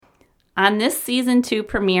On this season 2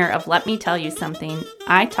 premiere of Let Me Tell You Something,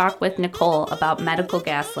 I talk with Nicole about medical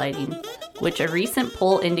gaslighting, which a recent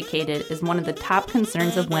poll indicated is one of the top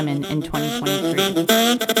concerns of women in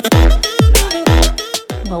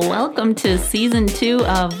 2023. Well, welcome to season 2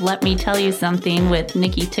 of Let Me Tell You Something with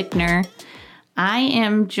Nikki Tickner. I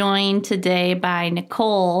am joined today by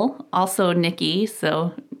Nicole, also Nikki,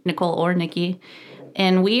 so Nicole or Nikki,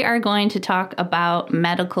 and we are going to talk about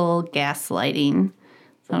medical gaslighting.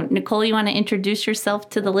 So, Nicole, you want to introduce yourself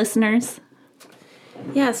to the listeners?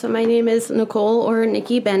 Yeah, so my name is Nicole or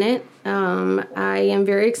Nikki Bennett. I am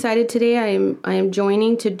very excited today. I am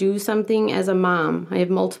joining to do something as a mom. I have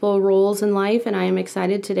multiple roles in life, and I am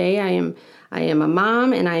excited today. I am a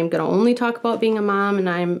mom, and I am going to only talk about being a mom, and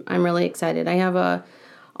I'm really excited. I have a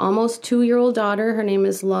almost 2-year-old daughter. Her name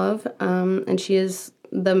is Love, and she is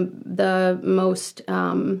the most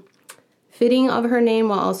fitting of her name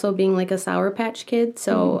while also being like a Sour Patch Kid.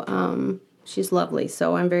 So she's lovely.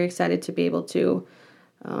 So I'm very excited to be able to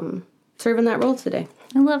serve in that role today.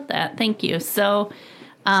 I love that. Thank you. So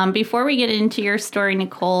before we get into your story,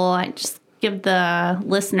 Nicole, I just give the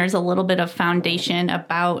listeners a little bit of foundation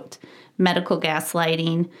about medical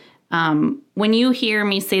gaslighting. When you hear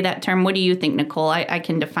me say that term, what do you think, Nicole? I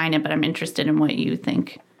can define it, but I'm interested in what you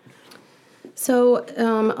think. So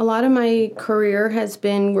a lot of my career has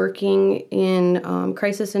been working in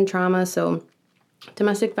crisis and trauma, so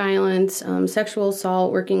domestic violence, sexual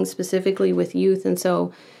assault, working specifically with youth. And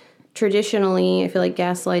so traditionally, I feel like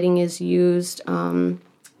gaslighting is used in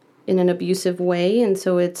an abusive way. And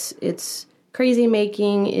so it's crazy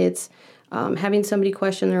making, it's having somebody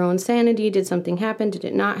question their own sanity. Did something happen? Did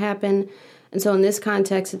it not happen? And so in this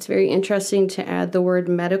context, it's very interesting to add the word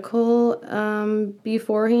medical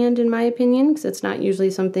beforehand, in my opinion, because it's not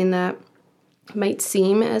usually something that might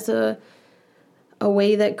seem as a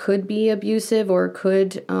way that could be abusive or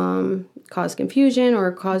could cause confusion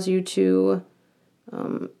or cause you to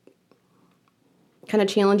kind of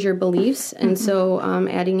challenge your beliefs. And so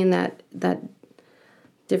adding in that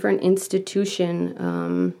different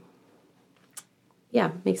institution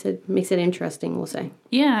makes it interesting, we'll say.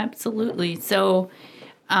 Yeah, absolutely. So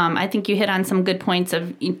I think you hit on some good points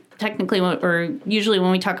of technically, or usually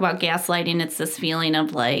when we talk about gaslighting, it's this feeling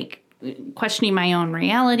of like questioning my own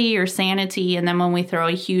reality or sanity. And then when we throw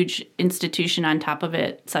a huge institution on top of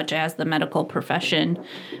it, such as the medical profession,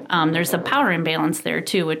 there's a power imbalance there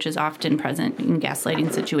too, which is often present in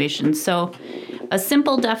gaslighting situations. So a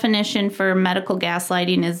simple definition for medical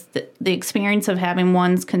gaslighting is the experience of having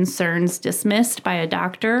one's concerns dismissed by a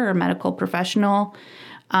doctor or medical professional.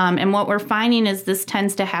 And what we're finding is this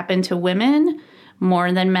tends to happen to women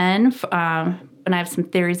more than men. And I have some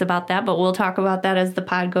theories about that, but we'll talk about that as the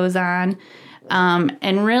pod goes on.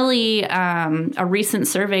 And really, a recent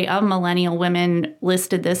survey of millennial women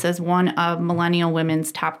listed this as one of millennial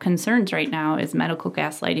women's top concerns right now is medical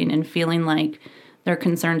gaslighting and feeling like their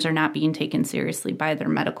concerns are not being taken seriously by their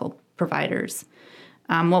medical providers.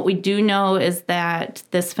 What we do know is that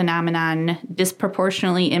this phenomenon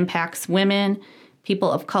disproportionately impacts women,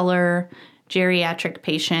 people of color, geriatric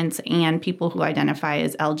patients, and people who identify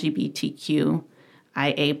as LGBTQIA+.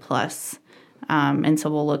 And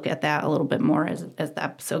so we'll look at that a little bit more as the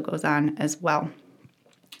episode goes on as well.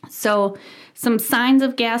 So some signs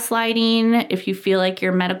of gaslighting: if you feel like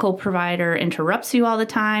your medical provider interrupts you all the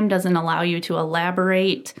time, doesn't allow you to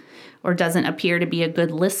elaborate, or doesn't appear to be a good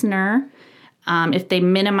listener. If they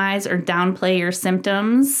minimize or downplay your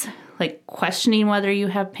symptoms, like questioning whether you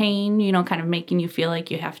have pain, kind of making you feel like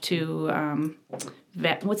you have to,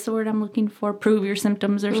 what's the word I'm looking for? Prove your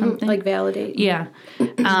symptoms or something? Like validate. Yeah.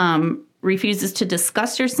 Refuses to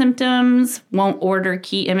discuss your symptoms, won't order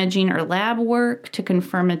key imaging or lab work to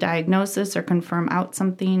confirm a diagnosis or confirm out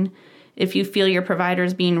something. If you feel your provider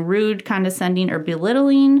is being rude, condescending, or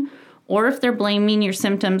belittling, or if they're blaming your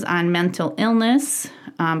symptoms on mental illness,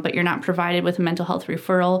 but you're not provided with a mental health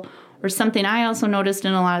referral. Or something I also noticed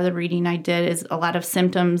in a lot of the reading I did is a lot of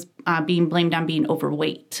symptoms being blamed on being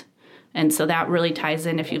overweight. And so that really ties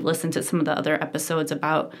in, if you've listened to some of the other episodes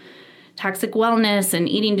about toxic wellness and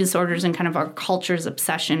eating disorders and kind of our culture's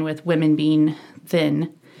obsession with women being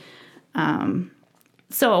thin.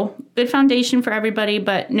 So good foundation for everybody.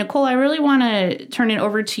 But Nicole, I really want to turn it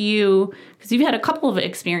over to you because you've had a couple of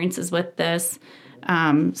experiences with this.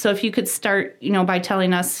 So if you could start, by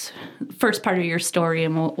telling us the first part of your story,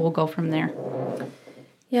 and we'll go from there.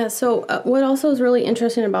 Yeah. So what also is really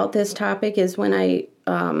interesting about this topic is when I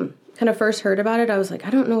kind of first heard about it, I was like, I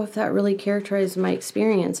don't know if that really characterized my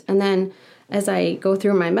experience. And then as I go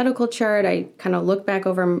through my medical chart, I kind of look back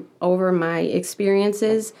over my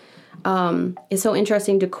experiences. it's so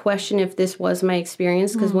interesting to question if this was my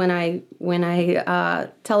experience, because when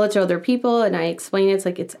I tell it to other people and I explain it, it's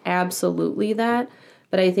like it's absolutely that.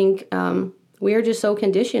 But I think we are just so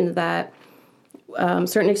conditioned that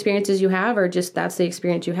certain experiences you have are just that's the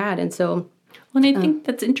experience you had, and so. Well, and I think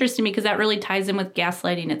that's interesting because that really ties in with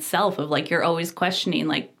gaslighting itself. Of like you're always questioning,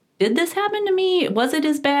 like, did this happen to me? Was it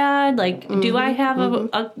as bad? Like, do I have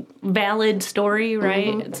a valid story?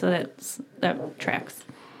 Right? So that tracks.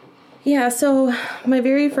 Yeah, so my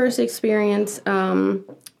very first experience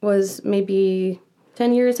was maybe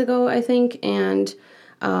 10 years ago, I think, and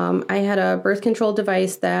I had a birth control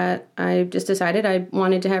device that I just decided I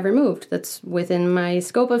wanted to have removed. That's within my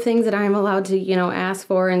scope of things that I'm allowed to, ask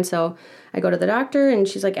for, and so I go to the doctor, and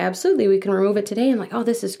she's like, absolutely, we can remove it today. I'm like, oh,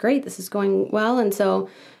 this is great, this is going well, and so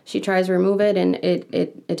she tries to remove it, and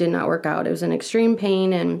it did not work out. It was an extreme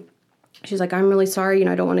pain, and she's like, I'm really sorry,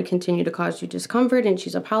 I don't want to continue to cause you discomfort, and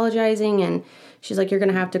she's apologizing, and she's like, you're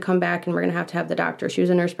going to have to come back, and we're going to have the doctor. She was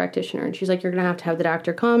a nurse practitioner, and she's like, you're going to have the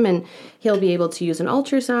doctor come, and he'll be able to use an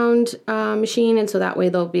ultrasound machine, and so that way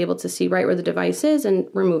they'll be able to see right where the device is and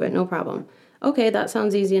remove it, no problem. Okay, that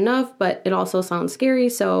sounds easy enough, but it also sounds scary,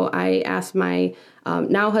 so I asked my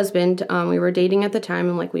now husband, we were dating at the time,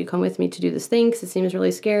 I'm like, will you come with me to do this thing, because it seems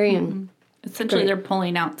really scary, and... Essentially, they're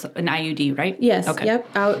pulling out an IUD, right? Yes. Okay.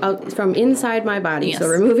 Yep. Out from inside my body. Yes. So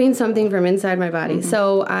removing something from inside my body. Mm-hmm.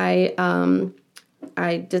 So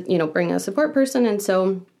I did, bring a support person, and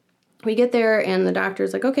so we get there, and the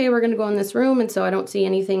doctor's like, okay, we're going to go in this room, and so I don't see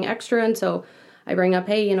anything extra, and so I bring up,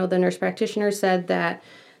 hey, the nurse practitioner said that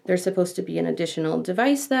there's supposed to be an additional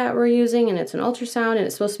device that we're using, and it's an ultrasound, and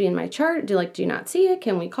it's supposed to be in my chart. Do you not see it?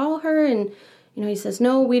 Can we call her? And he says,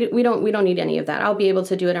 no, we don't need any of that. I'll be able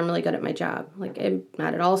to do it. I'm really good at my job. Like, I'm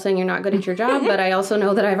not at all saying you're not good at your job, but I also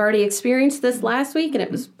know that I've already experienced this last week, and it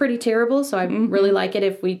was pretty terrible. So I really like it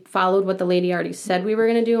if we followed what the lady already said we were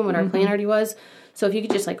going to do and what our plan already was. So if you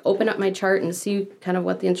could just open up my chart and see kind of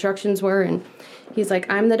what the instructions were. And he's like,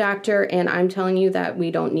 I'm the doctor, and I'm telling you that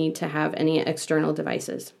we don't need to have any external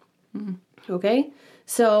devices. Okay.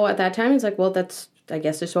 So at that time, he's like, well, I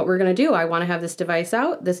guess that's what we're going to do. I want to have this device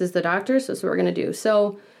out. This is the doctor, so that's what we're going to do.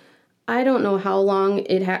 So I don't know how long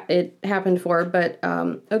it happened for, but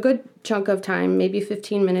a good chunk of time, maybe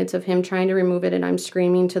 15 minutes of him trying to remove it, and I'm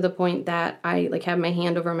screaming to the point that I have my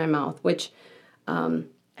hand over my mouth, which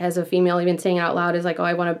as a female, even saying it out loud is like, oh,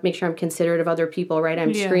 I want to make sure I'm considerate of other people, right?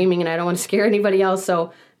 I'm screaming, and I don't want to scare anybody else,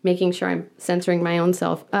 so making sure I'm censoring my own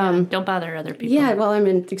self. Don't bother other people. Yeah, well, I'm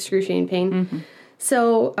in excruciating pain.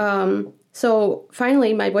 So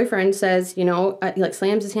finally, my boyfriend says, he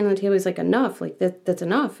slams his hand on the table. He's like, enough, that's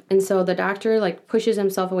enough. And so the doctor pushes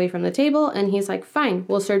himself away from the table, and he's like, fine,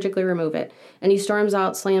 we'll surgically remove it. And he storms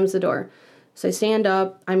out, slams the door. So I stand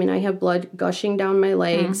up. I have blood gushing down my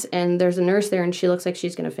legs, and there's a nurse there, and she looks like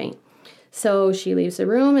she's going to faint. So she leaves the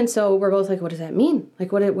room, and so we're both like, what does that mean?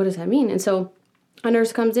 What does that mean? And so a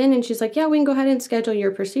nurse comes in, and she's like, yeah, we can go ahead and schedule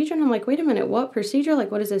your procedure. And I'm like, wait a minute, what procedure?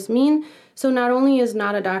 What does this mean? So not only is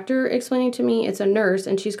not a doctor explaining to me, it's a nurse,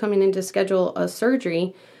 and she's coming in to schedule a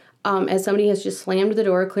surgery as somebody has just slammed the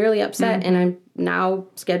door, clearly upset, and I'm now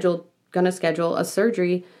going to schedule a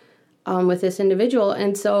surgery with this individual.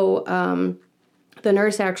 And so the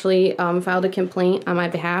nurse actually filed a complaint on my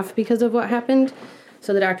behalf because of what happened.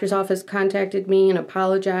 So the doctor's office contacted me and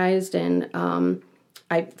apologized, and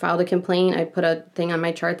I filed a complaint. I put a thing on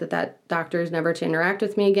my chart that doctor is never to interact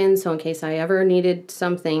with me again. So in case I ever needed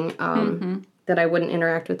something, that I wouldn't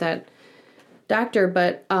interact with that doctor.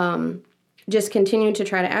 But just continued to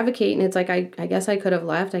try to advocate. And it's like, I guess I could have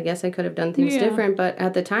left. I guess I could have done things different. But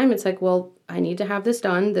at the time, it's like, well, I need to have this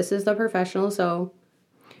done. This is the professional. So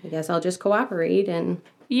I guess I'll just cooperate. And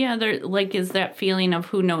yeah, there is that feeling of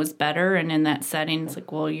who knows better. And in that setting, it's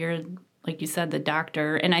like, well, you're, like you said, the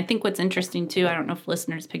doctor. And I think what's interesting, too, I don't know if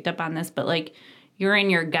listeners picked up on this, but, you're in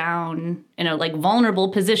your gown in a, vulnerable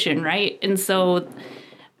position, right? And so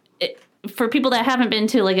for people that haven't been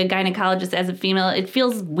to, a gynecologist as a female, it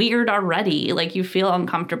feels weird already. You feel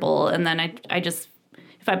uncomfortable. And then I just,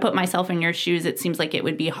 if I put myself in your shoes, it seems like it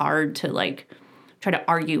would be hard to, try to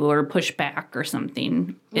argue or push back or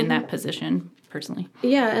something in that position, personally.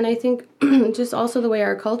 Yeah, and I think just also the way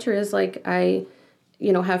our culture is, I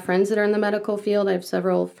have friends that are in the medical field. I have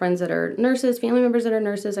several friends that are nurses, family members that are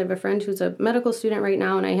nurses. I have a friend who's a medical student right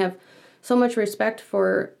now, and I have so much respect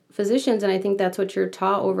for physicians, and I think that's what you're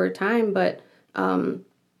taught over time, but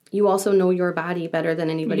you also know your body better than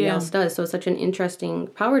anybody else does. So it's such an interesting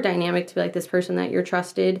power dynamic to be this person that you're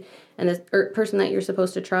trusted and this person that you're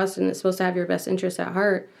supposed to trust and is supposed to have your best interests at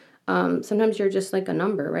heart. Sometimes you're just a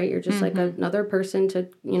number, right? You're just another person to,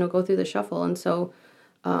 go through the shuffle. And so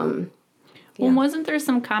Well, wasn't there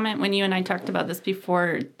some comment when you and I talked about this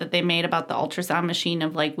before that they made about the ultrasound machine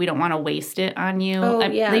of like, we don't want to waste it on you? Oh,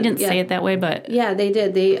 yeah. They didn't say it that way, but... Yeah, they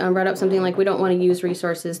did. They brought up something like, we don't want to use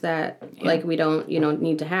resources that like we don't,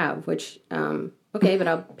 need to have, which, okay, but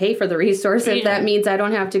I'll pay for the resource if that means I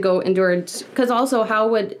don't have to go endure. Because also, how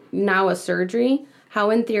would now a surgery,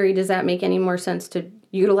 how in theory does that make any more sense to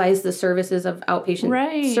utilize the services of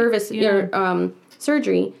outpatient service or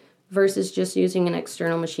surgery versus just using an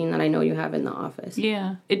external machine that I know you have in the office?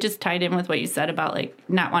 Yeah. It just tied in with what you said about, like,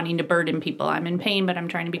 not wanting to burden people. I'm in pain, but I'm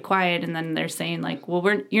trying to be quiet. And then they're saying, like,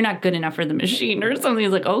 well, you're not good enough for the machine or something.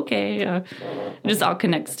 It's like, okay. It just all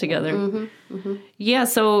connects together. Mm-hmm, mm-hmm. Yeah,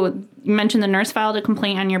 so you mentioned the nurse filed a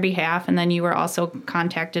complaint on your behalf, and then you were also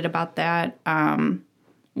contacted about that.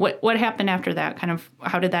 What happened after that? Kind of,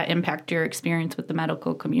 how did that impact your experience with the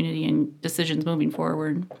medical community and decisions moving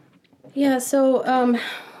forward? Yeah, so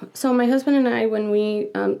my husband and I, when we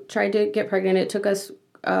tried to get pregnant, it took us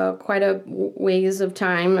quite a ways of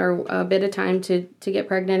time or a bit of time to get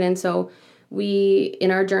pregnant. And so we,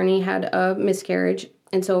 in our journey, had a miscarriage.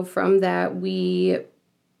 And so from that, we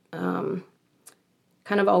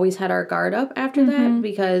kind of always had our guard up after that,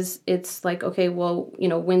 because it's like, okay, well,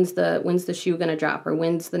 when's the shoe going to drop, or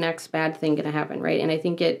when's the next bad thing going to happen, right? And I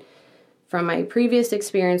think from my previous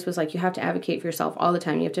experience was like, you have to advocate for yourself all the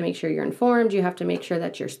time. You have to make sure you're informed. You have to make sure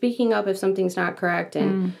that you're speaking up if something's not correct.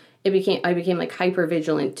 And I became like hyper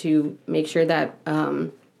vigilant to make sure that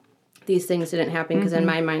these things didn't happen. Because in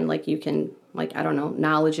my mind, like, you can, like, I don't know,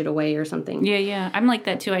 knowledge it away or something. Yeah. I'm like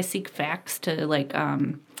that too. I seek facts to like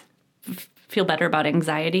feel better about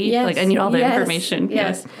anxiety. Yes. Like, I need all the information.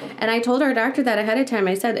 Yes. And I told our doctor that ahead of time.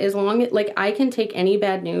 I said, as long as, like, I can take any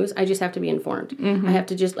bad news, I just have to be informed. I have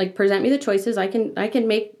to just, like, present me the choices. I can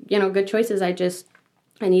make, good choices. I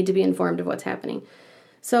need to be informed of what's happening.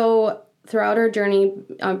 So throughout our journey,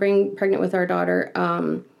 being pregnant with our daughter,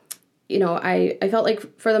 I felt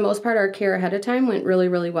like for the most part, our care ahead of time went really,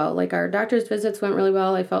 really well. Like, our doctor's visits went really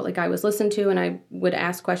well. I felt like I was listened to, and I would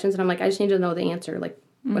ask questions, and I'm like, I just need to know the answer. Like,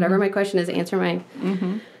 whatever my question is, answer my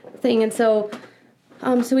thing. And so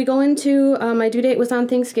we go into, my due date was on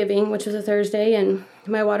Thanksgiving, which was a Thursday, and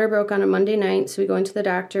my water broke on a Monday night. So we go into the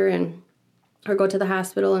doctor or go to the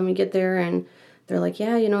hospital, and we get there, and they're like,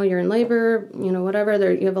 yeah, you're in labor,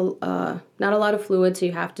 whatever. You have not a lot of fluid, so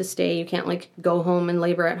you have to stay. You can't, like, go home and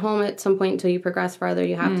labor at home at some point until you progress farther.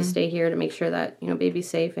 You have to stay here to make sure that, baby's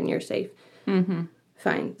safe and you're safe.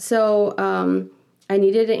 Fine. So, I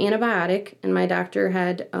needed an antibiotic, and my doctor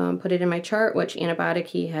had put it in my chart, which antibiotic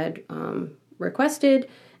he had requested.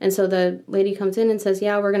 And so the lady comes in and says,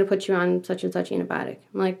 yeah, we're going to put you on such and such antibiotic.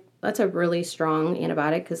 I'm like, that's a really strong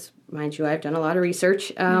antibiotic, because, mind you, I've done a lot of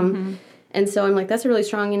research. And so I'm like, that's a really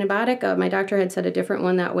strong antibiotic. My doctor had said a different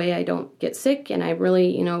one. That way I don't get sick, and I'm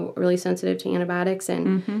really, really sensitive to antibiotics.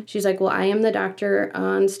 And she's like, well, I am the doctor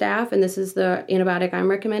on staff, and this is the antibiotic I'm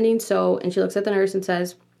recommending. So, and she looks at the nurse and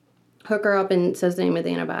says, hook her up, and says the name of the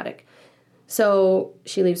antibiotic. So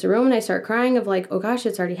she leaves the room, and I start crying of like, oh gosh,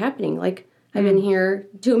 it's already happening. Like, I've been here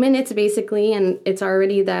 2 minutes basically, and it's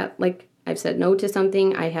already that, like, I've said no to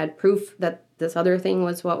something. I had proof that this other thing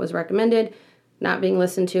was what was recommended, not being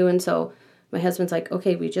listened to. And so my husband's like,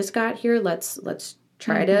 okay, we just got here. Let's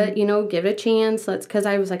try to, give it a chance. Because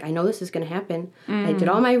I was like, I know this is going to happen. I did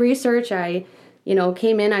all my research. I,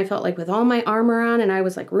 came in, I felt like with all my armor on, and I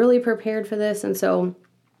was like really prepared for this. And so,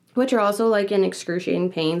 which are also like in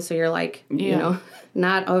excruciating pain. So you're like,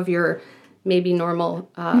 not of your maybe normal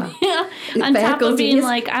on top of being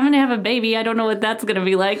like, I'm going to have a baby. I don't know what that's going to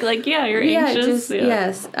be like. Like, you're anxious.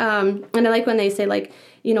 Yes. And I like when they say, like,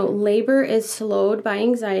 labor is slowed by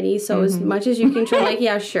anxiety. So as much as you can try, like,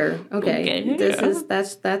 yeah, sure. Okay.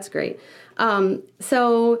 That's great.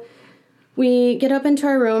 So we get up into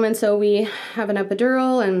our room, and so we have an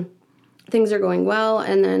epidural, and things are going well.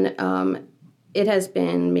 And then, it has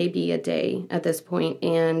been maybe a day at this point,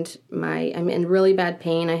 and I'm in really bad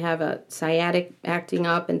pain. I have a sciatic acting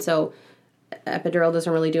up, and so epidural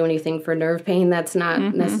doesn't really do anything for nerve pain. That's not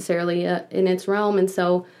necessarily in its realm, and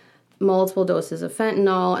so multiple doses of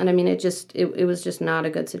fentanyl, and I mean, it was just not a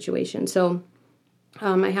good situation. So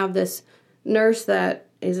I have this nurse that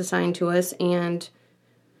is assigned to us, and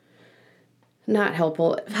not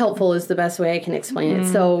helpful. Helpful is the best way I can explain it.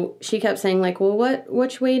 So she kept saying, like, well,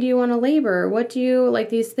 which way do you want to labor? What do you, like,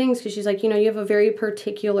 these things? Because she's like, you have a very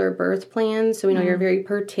particular birth plan. So we know you're very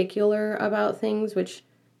particular about things, which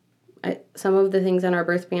some of the things on our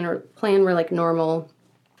birth plan were like normal,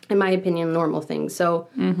 in my opinion, normal things. So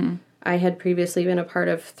I had previously been a part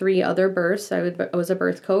of 3 other births. I was a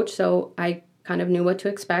birth coach, so I kind of knew what to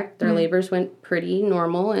expect. Their labors went pretty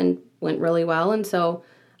normal and went really well. And so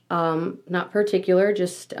not particular,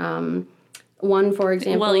 just one, for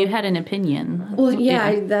example. Well, you had an opinion. Well,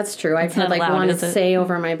 yeah. That's true. I've had like allowed, one say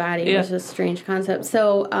over my body, which is a strange concept.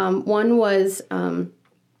 So one was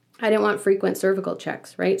I didn't want frequent cervical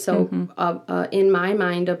checks, right? So in my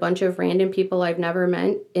mind, a bunch of random people I've never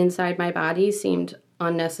met inside my body seemed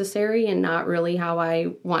unnecessary and not really how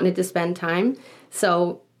I wanted to spend time.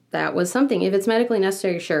 So that was something. If it's medically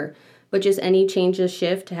necessary, sure. But just any changes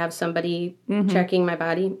shift to have somebody checking my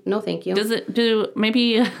body, no thank you.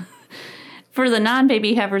 Maybe for the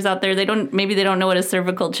non-baby havers out there, they don't know what a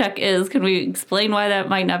cervical check is. Can we explain why that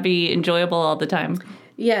might not be enjoyable all the time?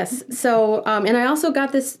 Yes. So, and I also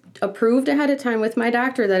got this approved ahead of time with my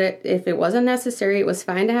doctor that if it wasn't necessary, it was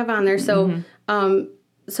fine to have on there. So,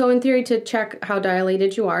 so in theory, to check how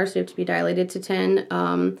dilated you are, so you have to be dilated to 10.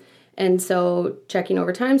 And so checking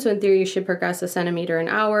over time. So in theory, you should progress a centimeter an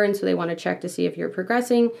hour. And so they want to check to see if you're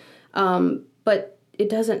progressing. But it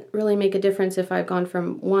doesn't really make a difference if I've gone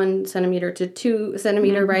from 1 centimeter to 2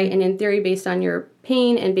 centimeter, right? And in theory, based on your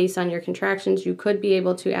pain and based on your contractions, you could be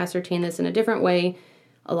able to ascertain this in a different way.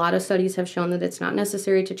 A lot of studies have shown that it's not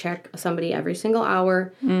necessary to check somebody every single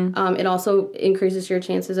hour. It also increases your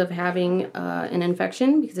chances of having an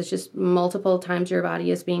infection because it's just multiple times your body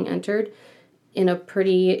is being entered in a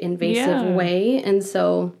pretty invasive way. And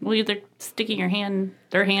so... Well, they're sticking their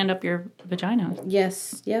hand up your vagina.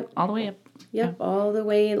 Yes, yep. All the way up. Yep, all the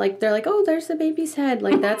way. Like, they're like, oh, there's the baby's head.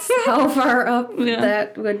 Like, that's how far up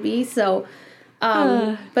that would be. So...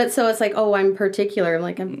 but so it's like, oh, I'm particular.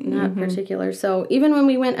 Like, I'm not particular. So even when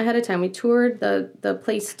we went ahead of time, we toured the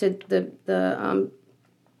place to the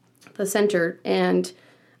center, and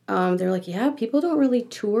they're like, yeah, people don't really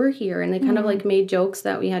tour here. And they kind of like made jokes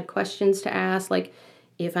that we had questions to ask, like,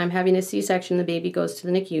 if I'm having a C-section, the baby goes to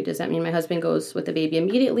the NICU. Does that mean my husband goes with the baby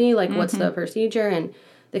immediately? Like, what's the procedure? And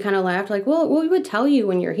they kind of laughed, like, well, we would tell you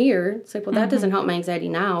when you're here. It's like, well, that doesn't help my anxiety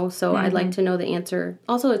now, so I'd like to know the answer.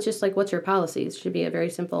 Also, it's just like, what's your policy? It should be a very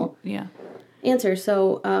simple answer.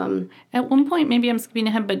 So, at one point, maybe I'm skipping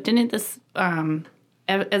ahead, but didn't this,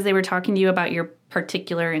 as they were talking to you about your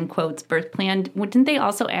particular, in quotes, birth plan, didn't they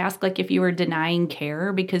also ask, like, if you were denying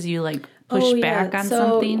care because you, like, pushed back on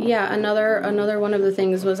something? Yeah, another one of the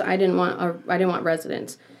things was I didn't want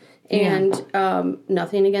residents. And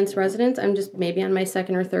nothing against residents. I'm just maybe on my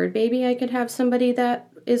second or third baby, I could have somebody that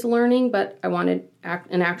is learning, but I wanted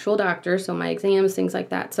an actual doctor, so my exams, things like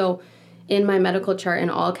that. So in my medical chart, in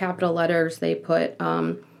all capital letters, they put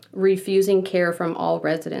refusing care from all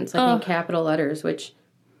residents, like in capital letters, which,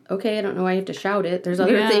 okay, I don't know why you have to shout it. There's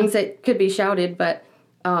other things that could be shouted, but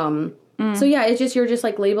so yeah, it's just, you're just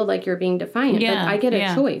like labeled like you're being defiant. But I get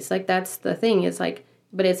a choice. Like, that's the thing. It's like,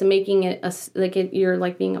 but it's making it you're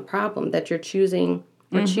like being a problem that you're choosing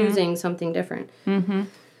or choosing something different.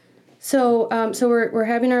 So we're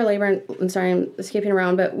having our labor. I'm sorry, I'm skipping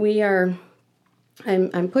around, but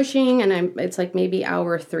I'm pushing, and it's like maybe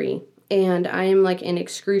hour 3, and I am like in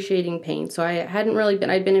excruciating pain. So I hadn't really been.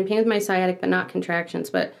 I'd been in pain with my sciatic, but not contractions.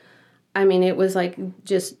 But I mean, it was like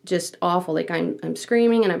just awful. Like, I'm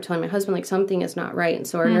screaming, and I'm telling my husband like something is not right. And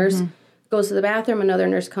so our nurse goes to the bathroom, another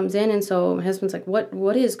nurse comes in, and so my husband's like,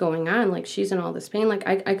 what is going on? Like, she's in all this pain. Like,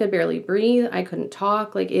 I could barely breathe. I couldn't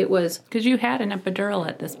talk. Like, it was... Because you had an epidural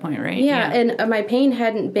at this point, right? Yeah, and my pain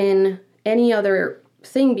hadn't been any other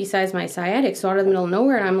thing besides my sciatic, so out of the middle of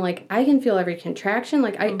nowhere, and I'm like, I can feel every contraction.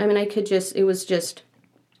 Like, I mean, I could just... It was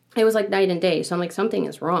like night and day. So I'm like, something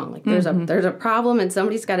is wrong. Like, there's a problem, and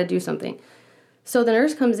somebody's got to do something. So the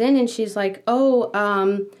nurse comes in, and she's like,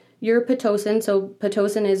 you're Pitocin. So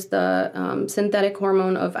Pitocin is the synthetic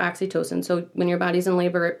hormone of oxytocin. So when your body's in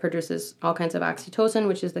labor, it produces all kinds of oxytocin,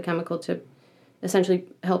 which is the chemical to essentially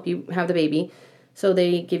help you have the baby. So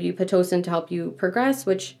they give you Pitocin to help you progress,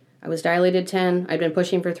 which I was dilated 10. I'd been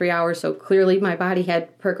pushing for 3 hours, so clearly my body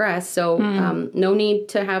had progressed. So no need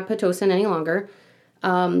to have Pitocin any longer.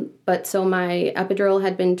 But so my epidural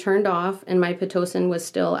had been turned off, and my Pitocin was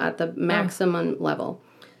still at the maximum level.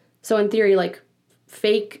 So in theory, like,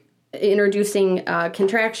 fake introducing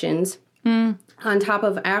contractions on top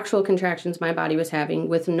of actual contractions my body was having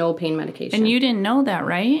with no pain medication. And you didn't know that,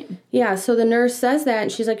 right? Yeah, so the nurse says that, and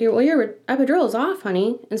she's like, well, your epidural is off,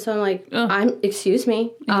 honey. And so I'm like, excuse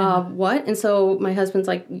me, what? And so my husband's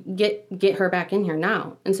like, get her back in here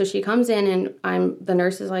now. And so she comes in, and the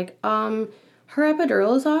nurse is like, her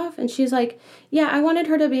epidural is off? And she's like, yeah, I wanted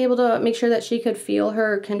her to be able to make sure that she could feel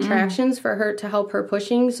her contractions for her to help her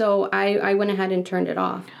pushing, so I went ahead and turned it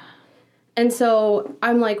off. And so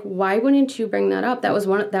I'm like, why wouldn't you bring that up? That was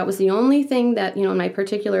the only thing that, my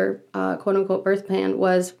particular quote unquote birth plan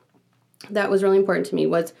was that was really important to me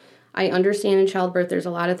was I understand in childbirth there's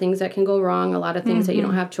a lot of things that can go wrong, a lot of things that you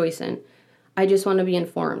don't have choice in. I just want to be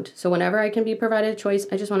informed. So whenever I can be provided a choice,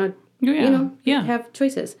 I just want to, have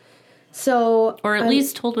choices. So, or at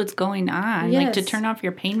least told what's going on, like to turn off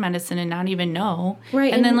your pain medicine and not even know.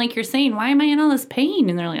 Right. And then like you're saying, why am I in all this pain?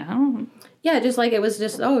 And they're like, I don't. Yeah, just like it was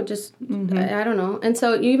just, I don't know. And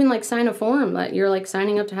so you even like sign a form that you're like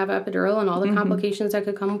signing up to have epidural and all the complications that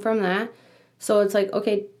could come from that. So it's like,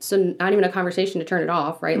 okay, so not even a conversation to turn it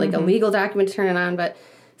off, right? Like a legal document to turn it on. But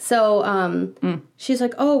so she's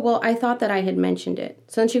like, oh, well, I thought that I had mentioned it.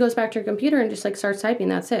 So then she goes back to her computer and just like starts typing.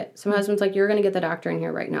 That's it. So my husband's like, you're going to get the doctor in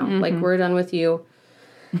here right now. Like, we're done with you.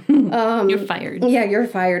 You're fired. Yeah, you're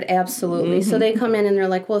fired. Absolutely. So they come in and they're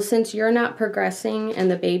like, well, since you're not progressing and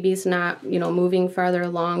the baby's not, moving farther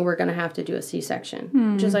along, we're going to have to do a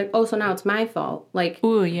C-section. Which is like, oh, so now it's my fault. Like,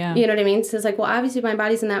 ooh, yeah. You know what I mean? So it's like, well, obviously my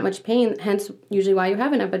body's in that much pain. Hence, usually why you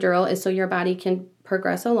have an epidural is so your body can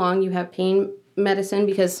progress along. You have pain medicine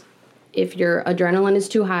because if your adrenaline is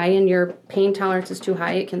too high and your pain tolerance is too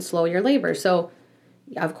high, it can slow your labor. So,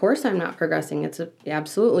 of course, I'm not progressing.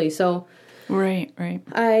 Absolutely. So... Right.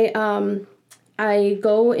 I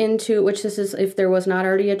go into, which this is, if there was not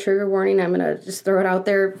already a trigger warning, I'm going to just throw it out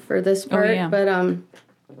there for this part. Oh, yeah. But,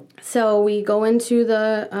 so we go into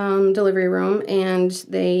the delivery room and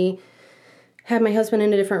they have my husband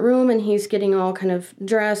in a different room and he's getting all kind of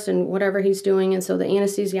dressed and whatever he's doing. And so the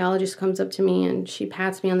anesthesiologist comes up to me and she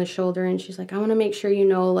pats me on the shoulder and she's like, I want to make sure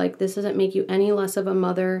like, this doesn't make you any less of a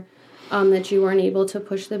mother. That you weren't able to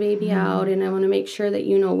push the baby out. And I want to make sure that,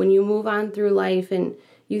 when you move on through life and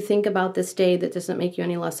you think about this day, that doesn't make you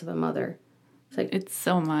any less of a mother. It's like, it's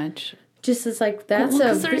so much. Just it's like, that's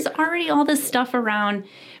because there's already all this stuff around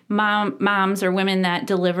moms or women that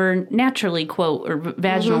deliver naturally, quote, or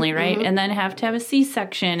vaginally, right? And then have to have a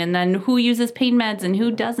C-section and then who uses pain meds and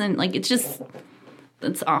who doesn't. Like, it's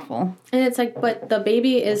awful. And it's like, but the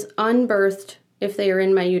baby is unbirthed if they are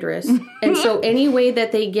in my uterus. And so any way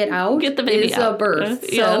that they get out get the baby is out. A birth.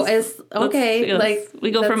 So it's okay. Yes. Like we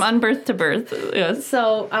go from unbirth to birth. Yes.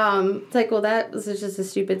 So it's like, well, that was just a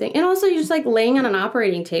stupid thing. And also you're just like laying on an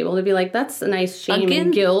operating table to be like, that's a nice shame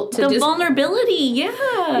and guilt. The vulnerability.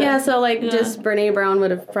 Yeah. Yeah. So like just Brene Brown would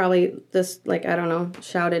have probably just like, I don't know,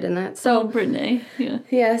 shouted in that. So Brene. Yeah.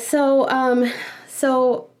 Yeah.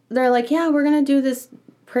 So they're like, yeah, we're going to do this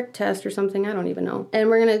prick test or something, I don't even know. And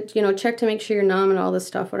we're going to, check to make sure you're numb and all this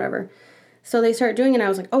stuff, whatever. So they start doing it, and I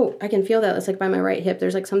was like, oh, I can feel that. It's like by my right hip,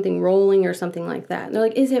 there's like something rolling or something like that. And they're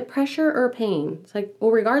like, is it pressure or pain? It's like,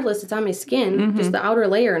 well, regardless, it's on my skin, just the outer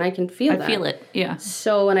layer, and I can feel that. I feel it, yeah.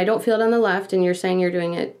 So, and I don't feel it on the left, and you're saying you're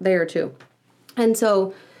doing it there too. And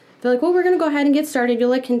so they're like, well, we're going to go ahead and get started.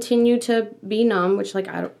 You'll like continue to be numb, which like,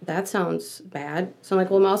 that sounds bad. So I'm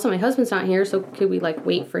like, well, also my husband's not here, so could we like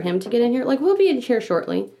wait for him to get in here? Like, we'll be in here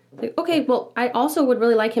shortly. Like, okay, well, I also would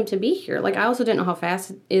really like him to be here. Like, I also didn't know how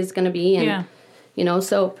fast it is going to be. And,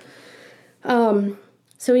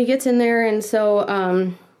 so he gets in there, and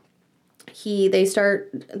so they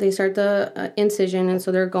start the incision, and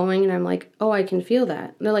so they're going, and I'm like, oh, I can feel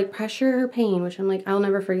that. And they're like, pressure or pain, which I'm like, I'll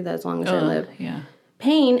never forget that as long as I live. Yeah.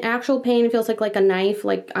 Pain, actual pain, it feels like a knife,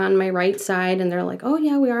 like on my right side, and they're like, oh,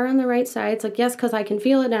 yeah, we are on the right side. It's like, yes, because I can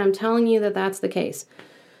feel it, and I'm telling you that that's the case.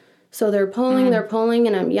 So they're pulling,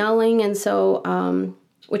 and I'm yelling, and so,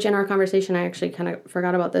 which in our conversation, I actually kind of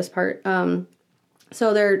forgot about this part.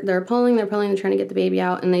 So they're pulling, and trying to get the baby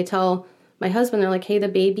out, and they tell my husband, they're like, hey, the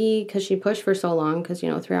baby, because she pushed for so long, because,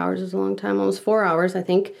 3 hours is a long time, almost 4 hours, I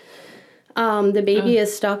think. The baby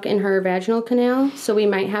is stuck in her vaginal canal, so we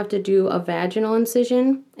might have to do a vaginal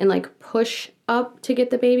incision and, like, push up to get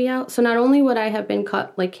the baby out. So not only would I have been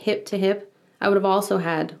cut, like, hip to hip, I would have also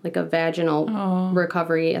had, like, a vaginal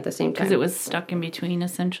recovery at the same time. Because it was stuck in between,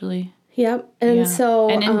 essentially. Yep. And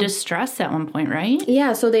so... And in distress at one point, right?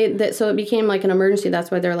 Yeah, so so it became, like, an emergency.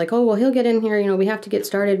 That's why they're like, oh, well, he'll get in here, we have to get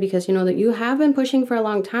started because, that you have been pushing for a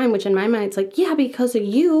long time, which in my mind, it's like, yeah, because of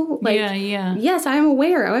you. Like, yeah. Yes, I'm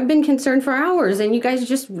aware. I've been concerned for hours, and you guys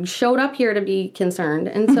just showed up here to be concerned.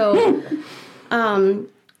 And so...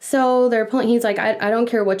 So they're pulling, he's like, I don't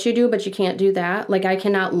care what you do, but you can't do that. Like, I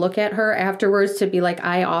cannot look at her afterwards to be like,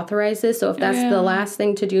 I authorize this. So if that's the last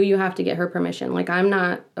thing to do, you have to get her permission. Like, I'm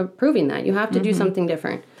not approving that. You have to do something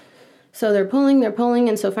different. So they're pulling.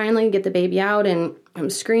 And so finally get the baby out, and I'm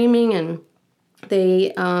screaming, and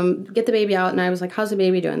they get the baby out, and I was like, how's the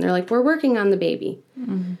baby doing? They're like, we're working on the baby.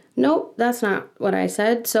 Nope, that's not what I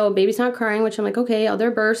said. So baby's not crying, which I'm like, okay, other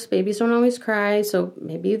births, babies don't always cry. So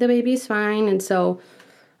maybe the baby's fine. And so...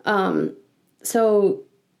 So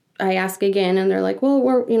I ask again, and they're like, well,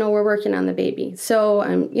 we're working on the baby. So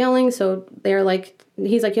I'm yelling. So they're like,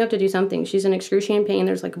 he's like, you have to do something. She's in excruciating pain.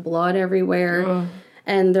 There's like blood everywhere. Ugh.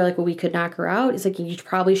 And they're like, well, we could knock her out. He's like, you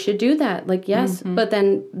probably should do that. Like, yes. Mm-hmm. But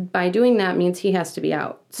then by doing that means he has to be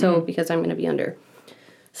out. So because I'm going to be under.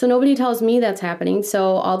 So nobody tells me that's happening.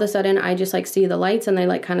 So all of a sudden I just like see the lights and they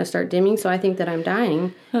like kind of start dimming. So I think that I'm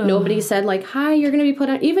dying. Oh. Nobody said like, hi, you're going to be put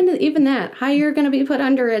on. Even that. Hi, you're going to be put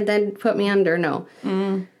under and then put me under. No.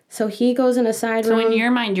 Mm. So he goes in a side room. So in your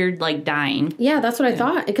mind, you're like dying. Yeah, that's what I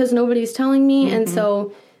thought because nobody's telling me. Mm-hmm. And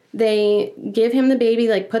so they give him the baby,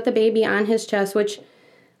 like put the baby on his chest, which...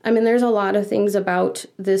 I mean, there's a lot of things about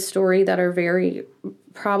this story that are very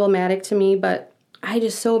problematic to me, but I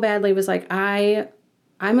just so badly was like, I'm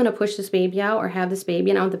going to push this baby out or have this baby,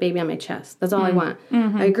 and I want the baby on my chest. That's all I want.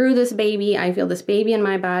 Mm-hmm. I grew this baby. I feel this baby in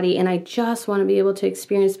my body, and I just want to be able to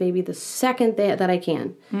experience baby the second that I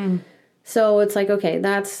can. Mm. So it's like, okay,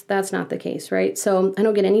 that's not the case, right? So I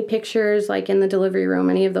don't get any pictures like in the delivery room,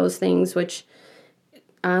 any of those things, which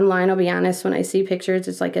online, I'll be honest, when I see pictures,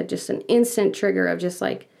 it's like just an instant trigger of just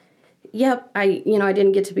like, yep, I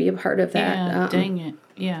didn't get to be a part of that. Yeah, dang it.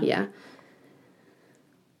 Yeah. Yeah.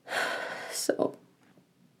 So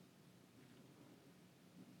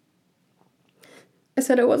I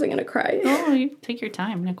said I wasn't going to cry. Oh, you take your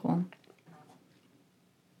time, Nicole.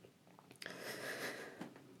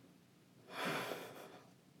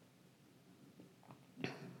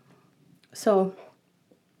 So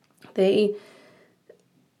they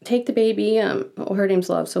take the baby. Her name's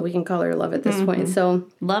Love, so we can call her Love at this point. So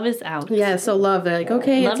Love is out. Yeah, so Love, they're like,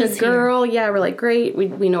 okay, Love it's a girl. Here. Yeah, we're like, great.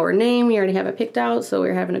 We know her name. We already have it picked out. So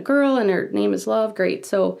we're having a girl, and her name is Love. Great.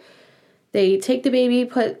 So they take the baby,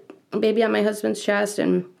 put the baby on my husband's chest,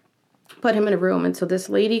 and put him in a room. And so this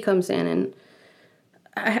lady comes in, and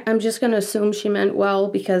I'm just going to assume she meant well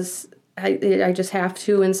because I just have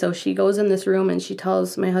to. And so she goes in this room, and she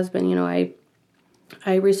tells my husband,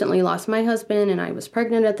 I recently lost my husband and I was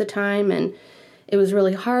pregnant at the time and it was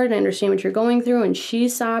really hard. I understand what you're going through. And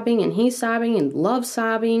she's sobbing and he's sobbing and Love's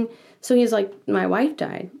sobbing. So he's like, my wife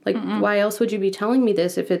died. Like, why else would you be telling me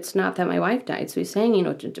this if it's not that my wife died? So he's saying,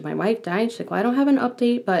 did my wife die? She's like, well, I don't have an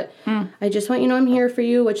update, but I just want you to know I'm here for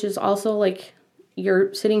you, which is also like,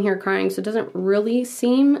 you're sitting here crying. So it doesn't really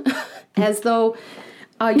seem as though...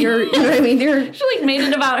 you know what I mean? She like made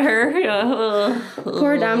it about her.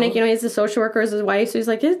 Poor Dominic, he's a social worker as his wife, so he's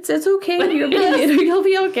like, it's okay, you'll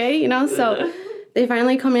be okay, So they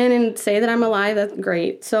finally come in and say that I'm alive. That's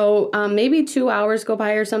great. So maybe 2 hours go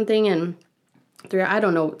by or something, and 3, I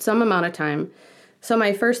don't know, some amount of time. So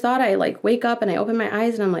my first thought, I like wake up and I open my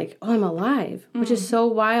eyes and I'm like, oh, I'm alive, which is so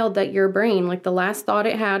wild that your brain, like the last thought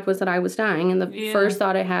it had was that I was dying, and the first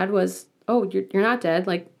thought it had was, oh, you're not dead.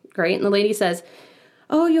 Like, great. And the lady says,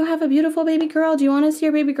 oh, you have a beautiful baby girl. Do you want to see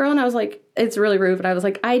your baby girl? And I was like, it's really rude, but I was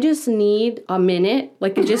like, I just need a minute.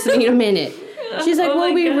 Like, I just need a minute. She's like,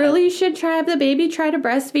 well, we really should try to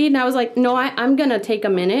breastfeed. And I was like, no, I'm going to take a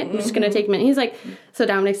minute. I'm just going to take a minute. He's like, so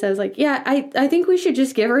Dominic says, like, yeah, I think we should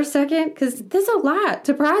just give her a second because there's a lot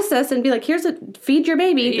to process and be like, feed your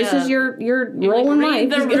baby. Yeah. This is your role in life.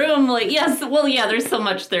 The room, like, yes, well, yeah, there's so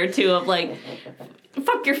much there, too, of like,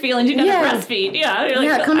 fuck your feelings, you gotta breastfeed. Yeah.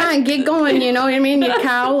 Like, come on, get going, you know what I mean? You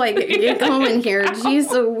cow, like, get going here. Jeez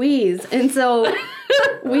Louise. And so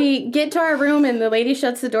we get to our room and the lady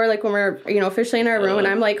shuts the door, like, when we're, officially in our room, and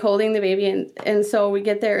I'm, like, holding the baby. And so we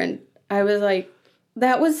get there and I was like,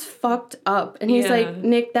 that was fucked up. And he's like,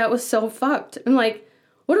 Nick, that was so fucked. I'm like,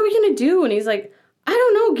 what are we gonna do? And he's like, I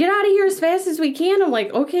don't know, get out of here as fast as we can. I'm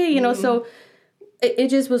like, okay, so it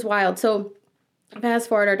just was wild. So fast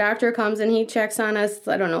forward, our doctor comes and he checks on us,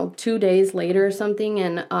 I don't know, 2 days later or something.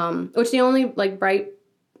 And, which the only like bright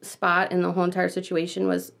spot in the whole entire situation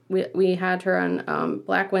was we had her on,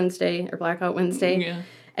 Blackout Wednesday. Yeah.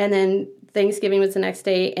 And then Thanksgiving was the next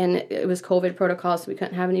day and it was COVID protocol. So we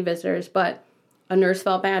couldn't have any visitors, but a nurse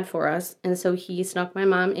felt bad for us. And so he snuck my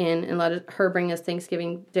mom in and let her bring us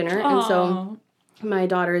Thanksgiving dinner. Aww. And so my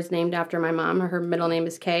daughter is named after my mom. Her middle name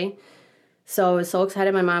is Kay. So I was so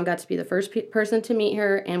excited. My mom got to be the first person to meet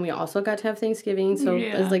her, and we also got to have Thanksgiving. So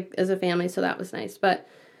as a family, so that was nice. But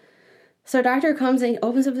so our doctor comes and he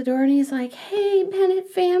opens up the door and he's like, "Hey, Bennett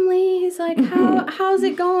family." He's like, "How's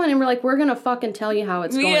it going?" And we're like, "We're gonna fucking tell you how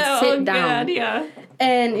it's going. Sit down." God, yeah.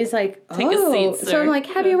 And he's like, "Oh." Take a seat, sir. So I'm like,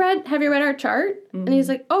 "Have you read our chart?" Mm-hmm. And he's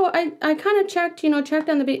like, "Oh, I kind of checked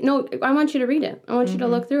on the baby. No, I want you to read it. I want you to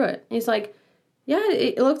look through it." And he's like, yeah,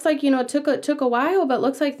 it looks like, it took a while, but it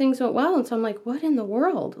looks like things went well. And so I'm like, what in the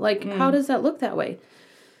world? Like, how does that look that way?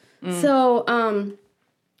 So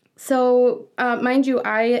So, mind you,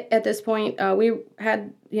 at this point, we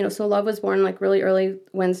had, so Love was born like really early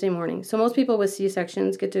Wednesday morning. So most people with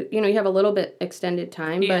C-sections get to, you have a little bit extended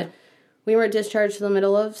time, but we were discharged to the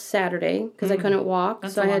middle of Saturday because I couldn't walk.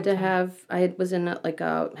 That's so I had to was in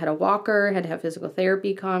had a walker, had to have physical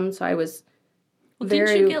therapy come. So I was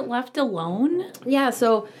didn't you get left alone? Yeah.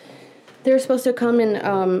 So they're supposed to come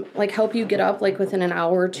and help you get up like within an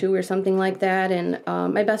hour or two or something like that. And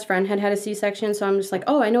my best friend had a C-section, so I'm just like,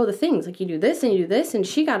 oh, I know the things. Like you do this and you do this, and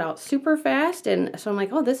she got out super fast. And so I'm like,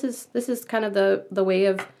 oh, this is kind of the way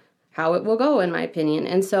of how it will go, in my opinion.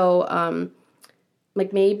 And so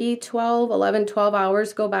maybe 12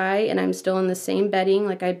 hours go by, and I'm still in the same bedding.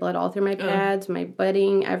 Like I bled all through my pads, my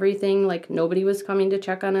bedding, everything. Like nobody was coming to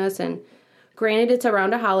check on us. And granted, it's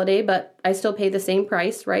around a holiday, but I still pay the same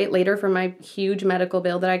price, right, later for my huge medical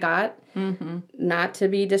bill that I got. Mm-hmm. Not to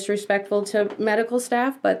be disrespectful to medical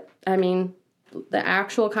staff, but, I mean, the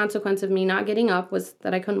actual consequence of me not getting up was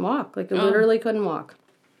that I couldn't walk. Like, I literally couldn't walk.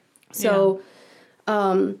 So,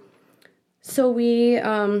 we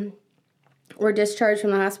were discharged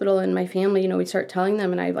from the hospital, and my family, we start telling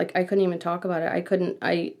them, and I couldn't even talk about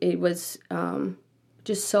it. It was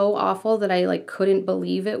just so awful that I couldn't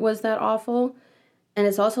believe it was that awful. And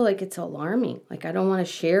it's also it's alarming. Like I don't want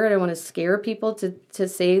to share it. I want to scare people to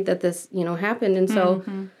say that this, happened. And so,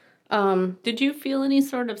 did you feel any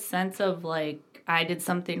sort of sense of I did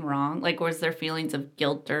something wrong? Was there feelings of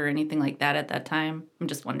guilt or anything like that at that time? I'm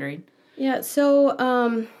just wondering. Yeah.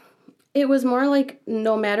 So, it was more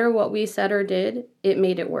no matter what we said or did, it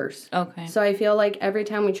made it worse. Okay. So I feel like every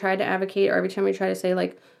time we tried to advocate or every time we try to say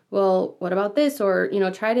well, what about this? Or,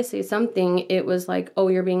 try to say something. It was oh,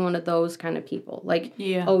 you're being one of those kind of people.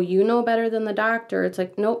 Oh, you know better than the doctor. It's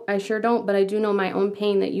nope, I sure don't. But I do know my own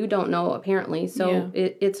pain that you don't know, apparently. So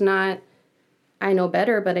it's not, I know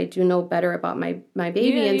better, but I do know better about my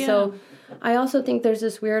baby. And so I also think there's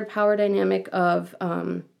this weird power dynamic of,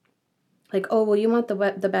 oh, well, you want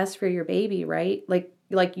the best for your baby, right? Like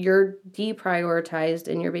you're deprioritized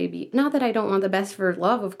in your baby. Not that I don't want the best for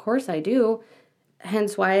Love. Of course I do.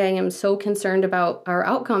 Hence why I am so concerned about our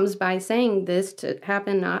outcomes by saying this to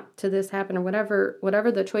happen, not to this happen, or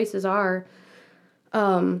whatever the choices are.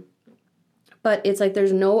 But it's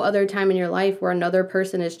there's no other time in your life where another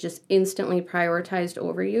person is just instantly prioritized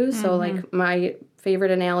over you. Mm-hmm. So my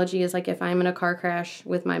favorite analogy is if I'm in a car crash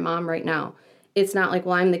with my mom right now. It's not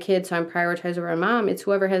well, I'm the kid, so I'm prioritized over my mom. It's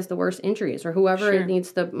whoever has the worst injuries or whoever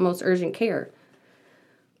needs the most urgent care.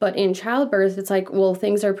 But in childbirth, it's well,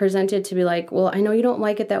 things are presented to be well, I know you don't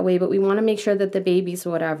like it that way, but we want to make sure that the baby's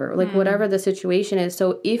whatever, whatever the situation is.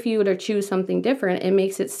 So if you were to choose something different, it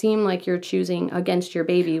makes it seem like you're choosing against your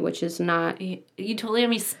baby, which is not. You totally have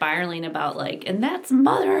me spiraling about and that's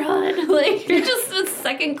motherhood. You're just a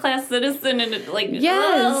second-class citizen and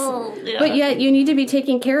yes. Oh, yeah. But yet you need to be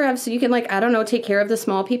taken care of so you can I don't know, take care of the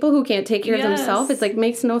small people who can't take care of themselves. It's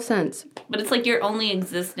makes no sense. But it's your only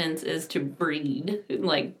existence is to breed.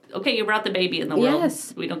 Okay, you brought the baby in the world.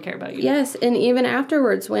 Yes. We don't care about you. Yes, and even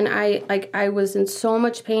afterwards when I was in so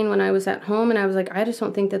much pain when I was at home and I was I just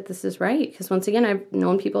don't think that this is right. Because once again, I've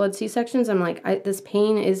known people had C-sections. I'm this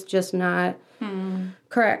pain is just not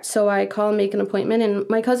correct. So I call and make an appointment, and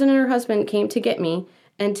my cousin and her husband came to get me.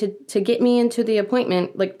 And to get me into the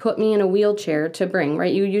appointment, put me in a wheelchair to bring,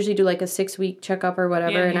 right? You usually do a 6-week checkup or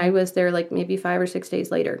whatever. And I was there maybe 5 or 6 days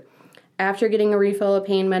later. After getting a refill of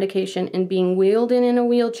pain medication and being wheeled in a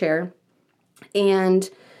wheelchair. And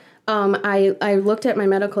I looked at my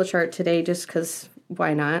medical chart today just because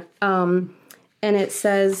why not? And it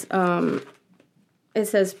says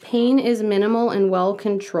pain is minimal and well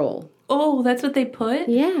controlled. Oh, that's what they put?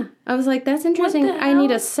 Yeah. I was that's interesting. I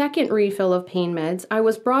need a second refill of pain meds. I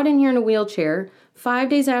was brought in here in a wheelchair 5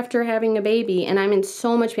 days after having a baby, and I'm in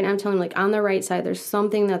so much pain. I'm telling them, on the right side, there's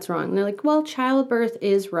something that's wrong. And they're well, childbirth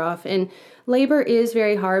is rough, and labor is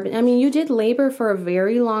very hard. I mean, you did labor for a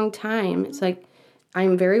very long time. It's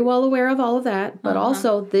I'm very well aware of all of that, but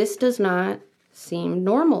also this does not seem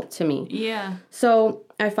normal to me. Yeah. So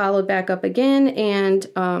I followed back up again, and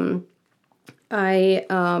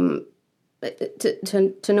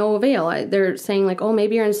to no avail. They're saying oh,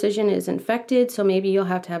 maybe your incision is infected, so maybe you'll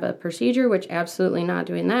have to have a procedure, which absolutely not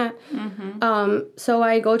doing that. Mm-hmm. So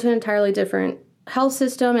I go to an entirely different health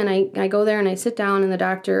system, and I go there and I sit down, and the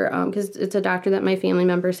doctor, because it's a doctor that my family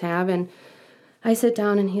members have, and I sit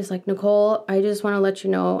down and he's Nicole, I just want to let you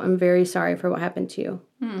know I'm very sorry for what happened to you.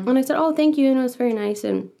 Mm. And I said, oh, thank you, and it was very nice.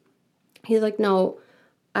 And he's no,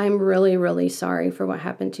 I'm really, really sorry for what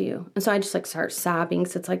happened to you. And so I just start sobbing.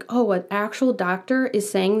 So it's oh, an actual doctor is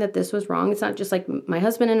saying that this was wrong. It's not just my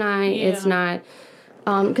husband and I. Yeah. It's not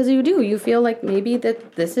Because you feel like maybe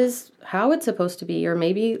that this is how it's supposed to be, or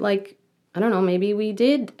maybe like, I don't know, maybe we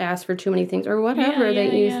did ask for too many things or whatever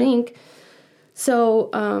that you think. So,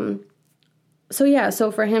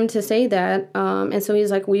 so for him to say that, and so he's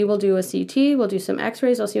like, we will do a CT, we'll do some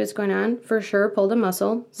x-rays, I'll see what's going on. For sure, pulled a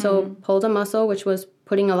muscle. So pulled a muscle, which was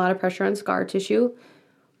putting a lot of pressure on scar tissue,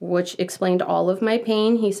 which explained all of my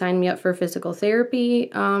pain. He signed me up for physical therapy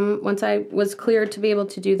once I was cleared to be able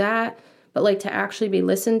to do that. But like to actually be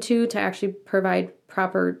listened to actually provide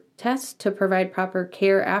proper tests, to provide proper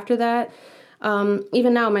care after that.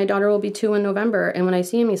 Even now, my daughter will be 2 in November, and when I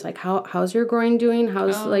see him, he's like, how's your groin doing?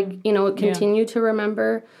 How's continue to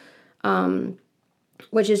remember,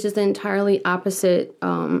 which is just an entirely opposite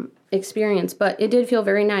experience. But it did feel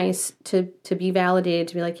very nice to be validated,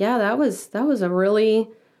 to be like, yeah, that was a really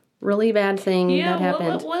bad thing that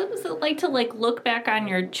happened. What was it like to like look back on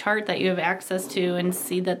your chart that you have access to and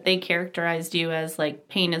see that they characterized you as like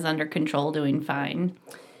pain is under control, doing fine?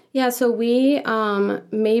 Yeah, so we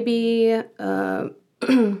maybe I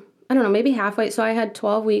don't know, maybe halfway. So I had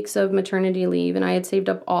 12 weeks of maternity leave, and I had saved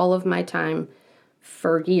up all of my time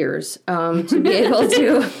for years to be able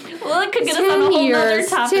to. Well, it could get us on a whole other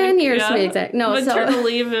topic. 10 years to be exact. No, maternal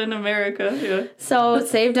leave in America. Yeah. So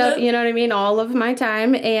saved up, you know what I mean, all of my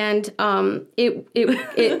time, and it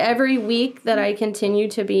every week that I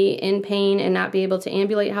continued to be in pain and not be able to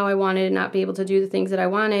ambulate how I wanted, and not be able to do the things that I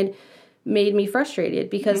wanted, made me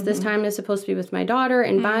frustrated, because this time is supposed to be with my daughter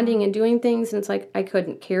and bonding and doing things, and it's like I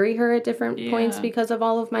couldn't carry her at different points because of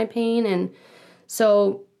all of my pain. And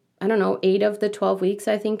so I don't know, 8 of the 12 weeks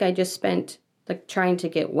I think I just spent like trying to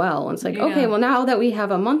get well. And it's like, okay, well, now that we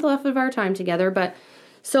have a month left of our time together. But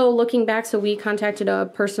so looking back, so we contacted a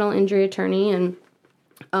personal injury attorney and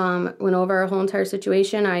went over our whole entire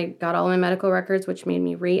situation. I got all my medical records, which made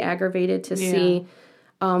me re-aggravated to see.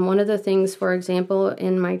 One of the things, for example,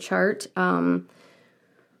 in my chart,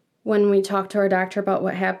 when we talked to our doctor about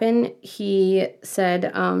what happened, he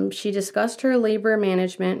said she discussed her labor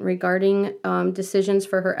management regarding decisions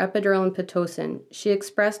for her epidural and Pitocin. She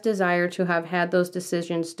expressed desire to have had those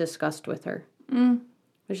decisions discussed with her.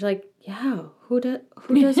 Which is like, yeah, who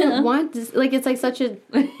doesn't want this? Like, it's like such an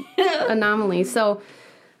anomaly. So...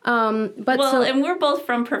 and we're both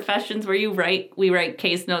from professions where we write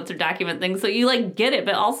case notes or document things, so you like get it,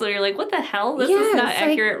 but also you're like, what the hell? This is not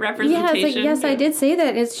accurate representation. Yes, I did say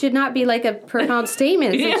that. It should not be like a profound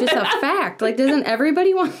statement. It's just a fact. Like, doesn't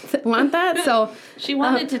everybody want that? So she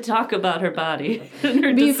wanted to talk about her body and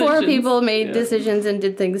her before decisions. People made decisions and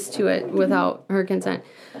did things to it without her consent.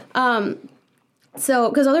 So,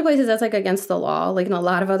 because other places that's like against the law, like in a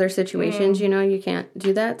lot of other situations, you can't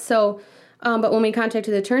do that. So. But when we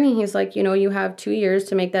contacted the attorney, he's like, you have 2 years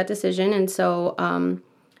to make that decision. And so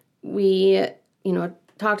we,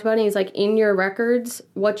 talked about it. He's like, in your records,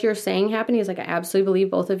 what you're saying happened. He's like, I absolutely believe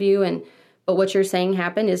both of you. But what you're saying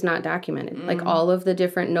happened is not documented. Like all of the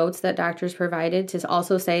different notes that doctors provided to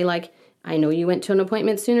also say, like, I know you went to an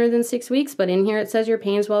appointment sooner than 6 weeks, but in here it says your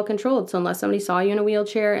pain's well controlled. So unless somebody saw you in a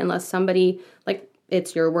wheelchair, unless somebody, like,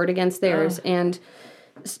 it's your word against theirs. And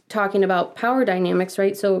talking about power dynamics,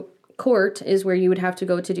 right? So court is where you would have to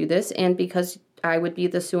go to do this, and because I would be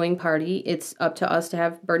the suing party, it's up to us to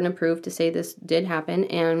have burden of proof to say this did happen.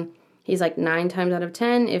 And he's like 9 times out of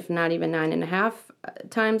 10, if not even 9.5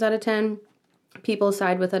 times out of 10, people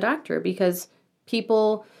side with a doctor, because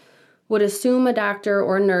people would assume a doctor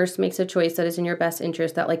or nurse makes a choice that is in your best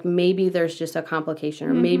interest, that like maybe there's just a complication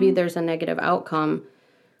or maybe there's a negative outcome.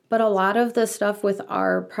 But a lot of the stuff with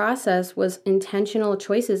our process was intentional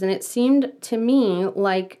choices, and it seemed to me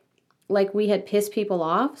like we had pissed people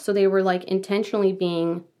off, so they were like intentionally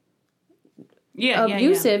being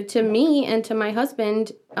abusive to me and to my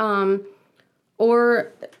husband,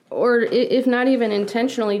 or if not even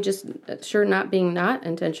intentionally, just sure not being not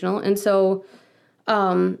intentional. And so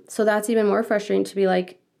that's even more frustrating to be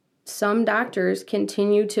like, some doctors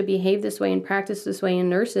continue to behave this way and practice this way in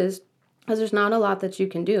nurses, because there's not a lot that you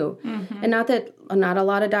can do. And not that not a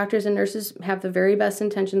lot of doctors and nurses have the very best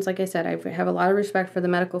intentions. Like I said, I have a lot of respect for the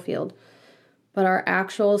medical field. But our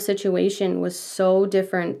actual situation was so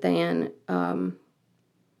different than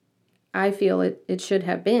I feel it should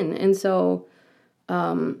have been. And so,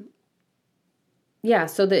 so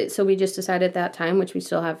we just decided at that time, which we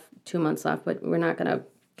still have 2 months left, but we're not going to,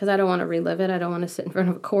 because I don't want to relive it. I don't want to sit in front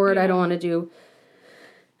of a court. I don't want to do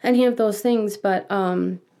any of those things. But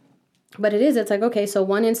it's like, okay, so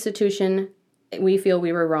one institution, we feel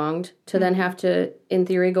we were wronged, to then have to, in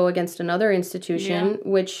theory, go against another institution,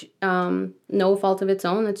 which, no fault of its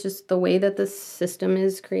own. It's just the way that the system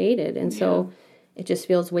is created. And so it just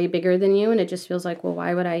feels way bigger than you. And it just feels like, well,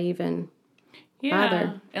 why would I even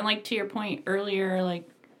bother. And like to your point earlier, like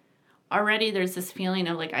already there's this feeling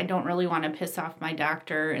of like I don't really want to piss off my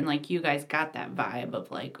doctor, and like you guys got that vibe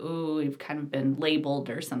of like, ooh, we've kind of been labeled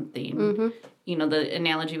or something. Mm-hmm. You know, the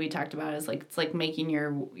analogy we talked about is like it's like making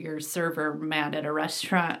your server mad at a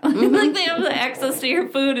restaurant. Mm-hmm. Like they have the access to your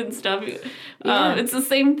food and stuff. It's the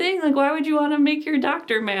same thing. Like why would you want to make your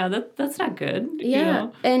doctor mad? That's not good. Yeah,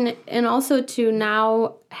 you know? and also to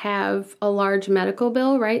now have a large medical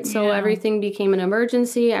bill, right? So everything became an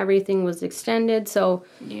emergency. Everything was extended. So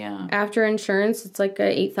after insurance, it's like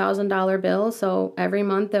a $8,000 bill. So every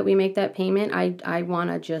month that we make that payment, I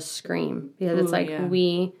want to just scream because it's like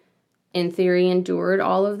we, in theory, endured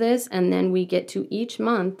all of this, and then we get to each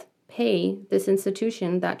month pay this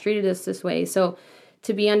institution that treated us this way. So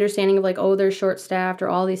to be understanding of like, oh, they're short-staffed or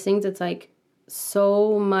all these things, it's like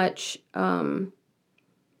so much of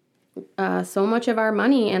our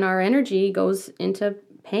money and our energy goes into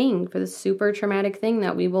paying for this super traumatic thing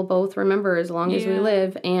that we will both remember as long as we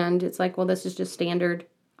live. And it's like, well, this is just standard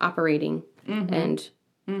operating. And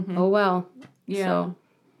oh well.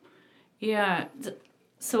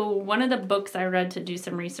 So one of the books I read to do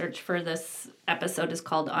some research for this episode is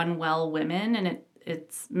called Unwell Women, and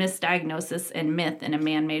it's misdiagnosis and myth in a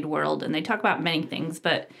man-made world. And they talk about many things,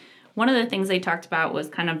 but one of the things they talked about was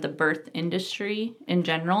kind of the birth industry in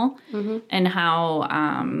general and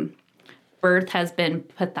how birth has been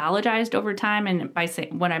pathologized over time. And by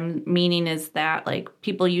saying what I'm meaning is that like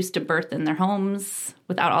people used to birth in their homes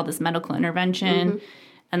without all this medical intervention.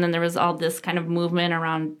 And then there was all this kind of movement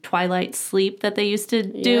around twilight sleep that they used to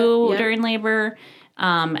do during labor.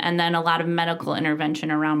 And then a lot of medical intervention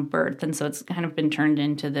around birth. And so it's kind of been turned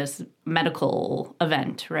into this medical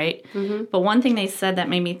event, right? But one thing they said that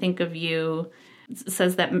made me think of you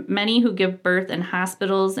says that many who give birth in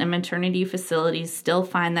hospitals and maternity facilities still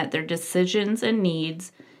find that their decisions and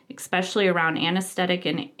needs, especially around anesthetic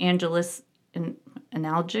and analgesics,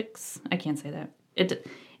 I can't say that.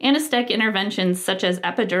 Anesthetic interventions such as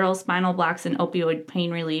epidural, spinal blocks, and opioid pain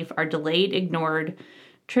relief are delayed, ignored,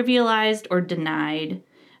 trivialized, or denied.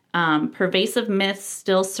 Pervasive myths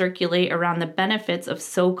still circulate around the benefits of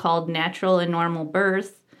so-called natural and normal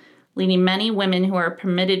birth, leading many women who are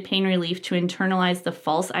permitted pain relief to internalize the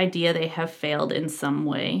false idea they have failed in some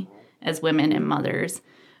way as women and mothers.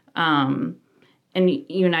 And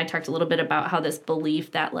you and I talked a little bit about how this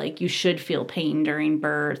belief that, like, you should feel pain during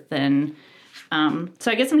birth. And so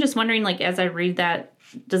I guess I'm just wondering, like, as I read that,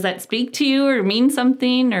 does that speak to you or mean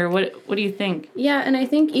something, or what do you think? Yeah, and I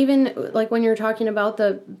think even like when you're talking about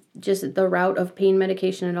the route of pain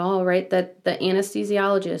medication at all, right, that the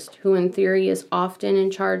anesthesiologist, who in theory is often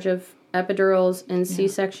in charge of epidurals and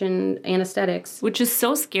C-section anesthetics. Which is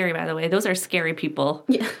so scary, by the way. Those are scary people.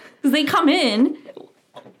 Yeah. Because they come in...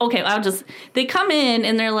 Okay, they come in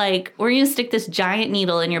and they're like, we're going to stick this giant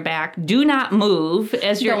needle in your back. Do not move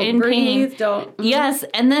as you're in pain. Don't. Yes.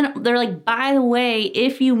 And then they're like, by the way,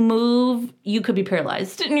 if you move, you could be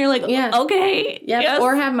paralyzed. And you're like, okay. Yep. Yes.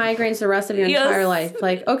 Or have migraines the rest of your entire life.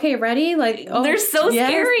 Like, okay, ready? Like, oh, they're so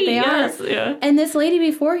scary. They are. Yeah. And this lady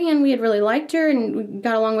beforehand, we had really liked her and we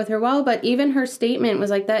got along with her well. But even her statement was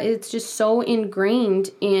like that. It's just so ingrained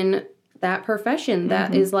in that profession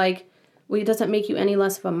that is like, well, it doesn't make you any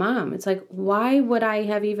less of a mom. It's like, why would I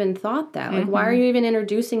have even thought that? Like, why are you even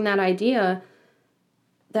introducing that idea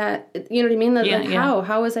that, you know what I mean?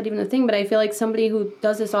 How is that even a thing? But I feel like somebody who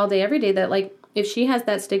does this all day, every day, that like, if she has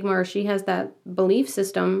that stigma or she has that belief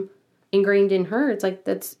system ingrained in her, it's like,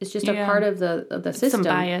 it's just a part of the system. Some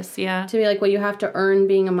bias, To be like, well, you have to earn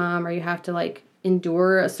being a mom, or you have to like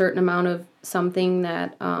endure a certain amount of something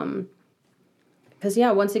that, because,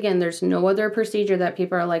 once again, there's no other procedure that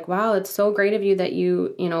people are like, wow, it's so great of you that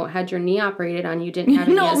you had your knee operated on. You didn't have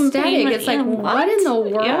any aesthetic. It's like, what in the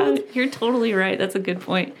world? Yeah, you're totally right. That's a good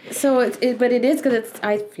point. So, but it is because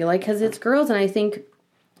I feel like because it's girls. And I think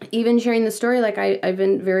even sharing the story, like I've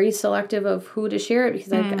been very selective of who to share it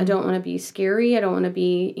because I don't want to be scary. I don't want to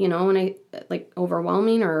be, and I like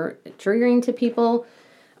overwhelming or triggering to people.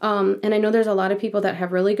 And I know there's a lot of people that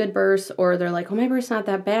have really good births, or they're like, oh, my birth's not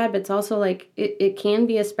that bad, but it's also like, it can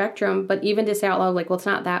be a spectrum, but even to say out loud, like, well, it's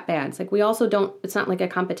not that bad. It's like, we also it's not like a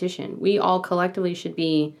competition. We all collectively should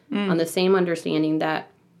be on the same understanding that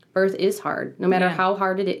birth is hard, no matter how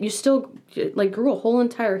hard it is. You still, like, grew a whole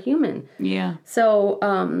entire human. Yeah. So,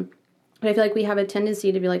 but I feel like we have a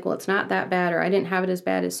tendency to be like, well, it's not that bad, or I didn't have it as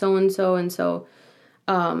bad as so-and-so, and so,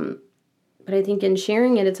 but I think in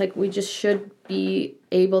sharing it, it's like we just should be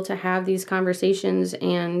able to have these conversations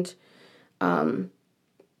and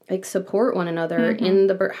like support one another in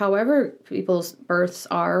the however people's births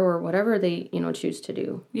are or whatever they choose to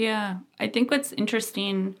do. Yeah, I think what's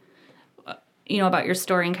interesting about your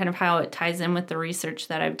story and kind of how it ties in with the research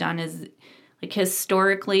that I've done is, like,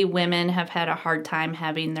 historically, women have had a hard time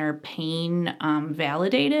having their pain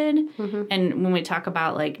validated. Mm-hmm. And when we talk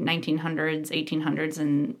about, like, 1900s, 1800s,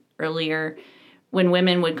 and earlier, when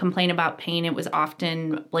women would complain about pain, it was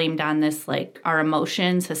often blamed on this, like, our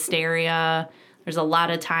emotions, hysteria. There's a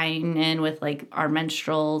lot of tying in with, like, our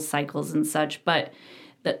menstrual cycles and such. But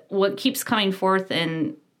what keeps coming forth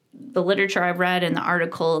in the literature I've read and the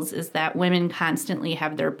articles is that women constantly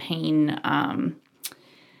have their pain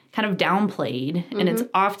kind of downplayed. Mm-hmm. And it's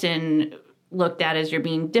often looked at as you're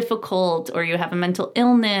being difficult or you have a mental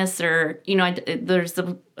illness or, there's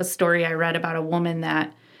a story I read about a woman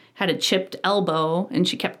that had a chipped elbow and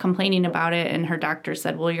she kept complaining about it. And her doctor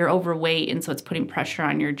said, well, you're overweight. And so it's putting pressure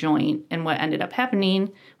on your joint. And what ended up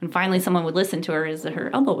happening when finally someone would listen to her is that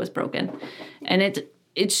her elbow was broken. And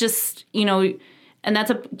it's just, and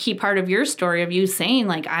that's a key part of your story of you saying,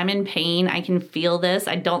 like, I'm in pain. I can feel this.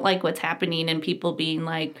 I don't like what's happening. And people being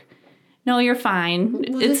like, no, you're fine.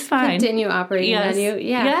 It's fine. Continue operating on you.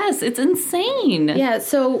 Yeah. Yes, it's insane. Yeah.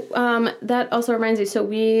 So that also reminds me. So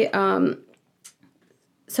we, I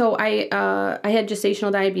had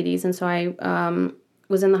gestational diabetes. And so I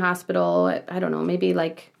was in the hospital, I don't know, maybe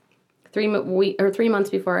like 3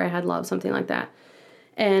 months before I had love, something like that.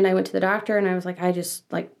 And I went to the doctor and I was like, I just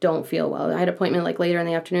like don't feel well. I had an appointment like later in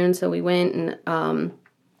the afternoon. So we went and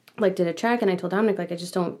did a check and I told Dominic, like, I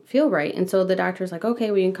just don't feel right. And so the doctor's like,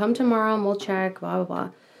 okay, we can come tomorrow and we'll check, blah, blah, blah.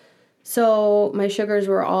 So my sugars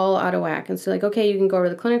were all out of whack. And so like, okay, you can go over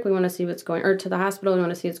to the clinic. We want to see what's going, or to the hospital. We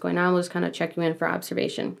want to see what's going on. We'll just kind of check you in for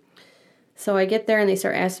observation. So I get there and they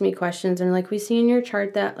start asking me questions and like, we see in your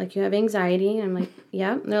chart that like you have anxiety. And I'm like,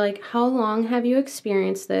 yeah. And they're like, how long have you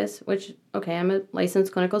experienced this? Which, okay, I'm a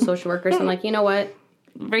licensed clinical social worker. So I'm like, you know what?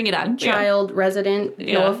 Bring it on. Child, resident,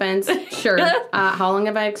 no offense. Sure. How long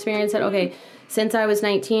have I experienced it? Okay. Since I was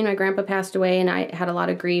 19, my grandpa passed away and I had a lot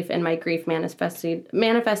of grief and my grief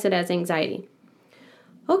manifested as anxiety.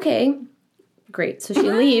 Okay. Great. So she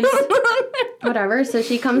leaves. Whatever. So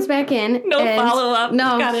she comes back in. No follow-up.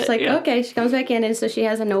 No. It's like, okay. She comes back in and so she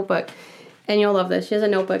has a notebook. And you'll love this. She has a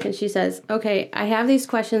notebook and she says, okay, I have these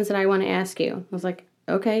questions that I want to ask you. I was like,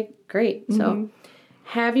 okay, great. Mm-hmm. So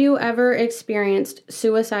have you ever experienced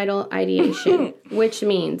suicidal ideation? Which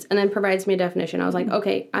means, and then provides me a definition. I was like,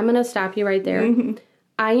 okay, I'm going to stop you right there. Mm-hmm.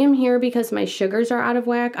 I am here because my sugars are out of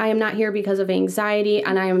whack. I am not here because of anxiety,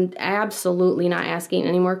 and I am absolutely not asking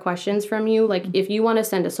any more questions from you. Like, if you want to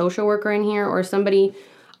send a social worker in here or somebody,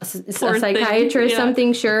 a psychiatrist,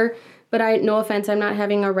 something, sure. But no offense, I'm not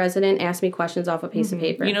having a resident ask me questions off a piece of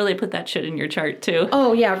paper. They put that shit in your chart, too.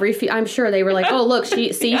 Oh, yeah. I'm sure they were like, oh, look, she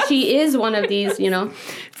is one of these,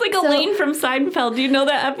 It's like Elaine from Seinfeld. Do you know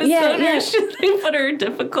that episode? Yeah. They put her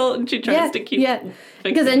difficult and she tries to keep... Yeah.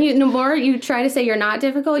 Because then the more you try to say you're not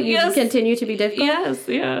difficult, you continue to be difficult. Yes,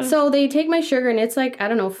 yeah. So they take my sugar and it's like, I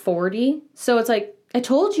don't know, 40. So it's like, I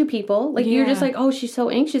told you people. Like, you're just like, oh, she's so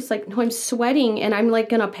anxious. Like, no, I'm sweating and I'm like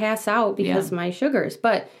going to pass out because my sugars.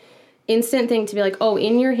 But instant thing to be like, oh,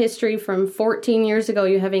 in your history from 14 years ago,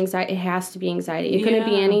 you have anxiety. It has to be anxiety. It couldn't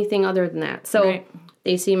be anything other than that. So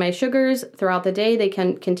they see my sugars throughout the day. They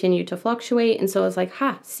can continue to fluctuate. And so it's like,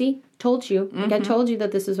 see, told you. Like, I told you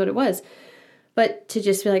that this is what it was. But to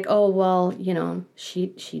just be like, oh, well,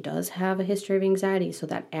 she does have a history of anxiety. So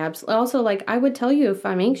that also, like, I would tell you if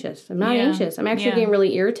I'm anxious. I'm not anxious. I'm actually getting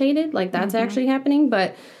really irritated. Like, that's actually happening.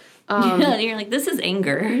 But you're like, this is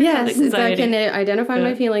anger. Yes, I can identify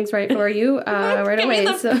my feelings right for you right away.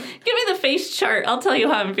 Give me the face chart. I'll tell you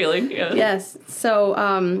how I'm feeling. Yeah. Yes.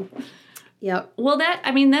 So, yep. Well,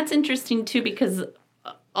 that's interesting, too, because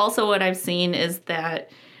also what I've seen is that...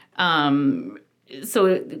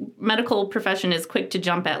 So medical profession is quick to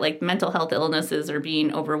jump at like mental health illnesses or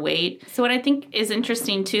being overweight. So what I think is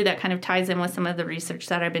interesting too, that kind of ties in with some of the research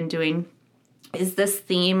that I've been doing, is this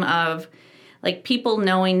theme of like people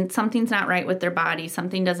knowing something's not right with their body,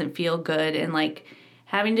 something doesn't feel good, and like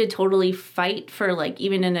having to totally fight for like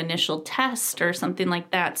even an initial test or something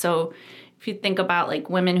like that. So if you think about like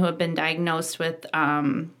women who have been diagnosed with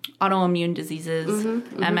autoimmune diseases,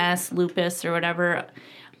 MS, lupus, or whatever,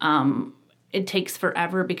 it takes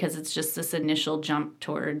forever because it's just this initial jump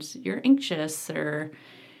towards you're anxious or,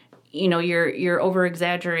 you're over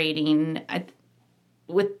exaggerating.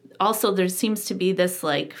 Also, there seems to be this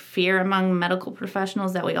like fear among medical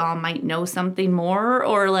professionals that we all might know something more,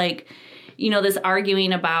 or like, this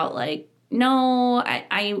arguing about like, no,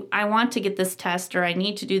 I want to get this test or I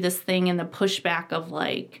need to do this thing, and the pushback of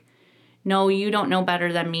like, no, you don't know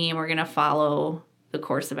better than me and we're going to follow the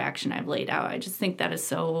course of action I've laid out. I just think that is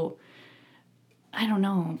so... I don't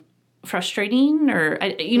know. frustrating, or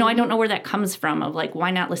I don't know where that comes from, of like, why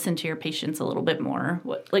not listen to your patients a little bit more?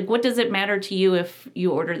 What does it matter to you if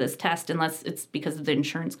you order this test, unless it's because of the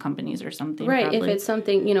insurance companies or something? Right. Probably. If it's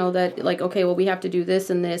something, that like, okay, well, we have to do this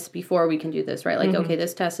and this before we can do this, right? Like, okay,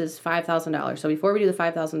 this test is $5,000. So before we do the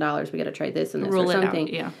 $5,000, we got to try this and this Rule or it something.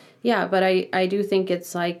 out, yeah. Yeah, but I do think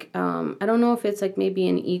it's like, I don't know if it's like maybe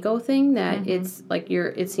an ego thing that it's like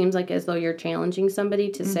it seems like as though you're challenging somebody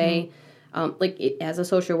to say, as a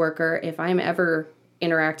social worker, if I'm ever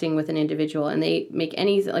interacting with an individual and they make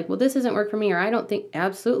any, like, well, this doesn't work for me, or I don't think,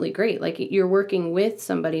 absolutely great. Like, you're working with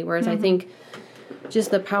somebody, whereas I think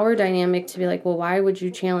just the power dynamic to be like, well, why would you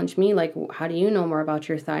challenge me? Like, how do you know more about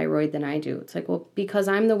your thyroid than I do? It's like, well, because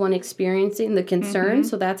I'm the one experiencing the concern,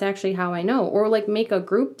 so that's actually how I know. Or like make a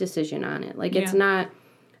group decision on it. Like, it's not,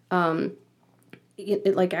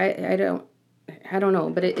 like, I don't know,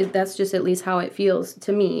 but that's just at least how it feels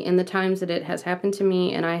to me. And the times that it has happened to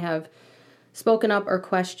me and I have spoken up or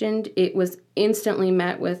questioned, it was instantly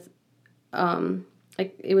met with,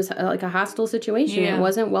 like, it was like a hostile situation. Yeah. It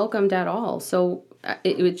wasn't welcomed at all. So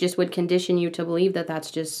it would condition you to believe that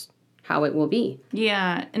that's just how it will be.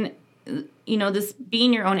 Yeah. And, this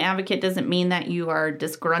being your own advocate doesn't mean that you are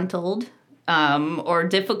disgruntled or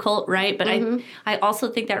difficult, right? But I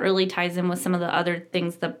also think that really ties in with some of the other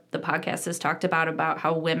things the podcast has talked about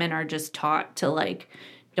how women are just taught to, like,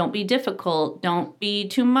 don't be difficult, don't be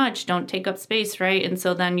too much, don't take up space, right? And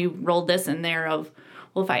so then you roll this in there of,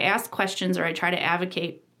 well, if I ask questions or I try to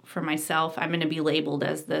advocate for myself, I'm going to be labeled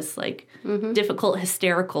as this, like, difficult,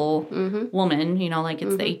 hysterical woman, like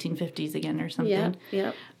it's the 1850s again or something.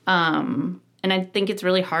 Yeah. And I think it's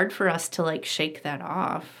really hard for us to, like, shake that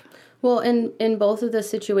off. Well, in both of the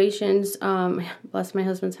situations, bless my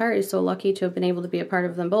husband's heart, he's so lucky to have been able to be a part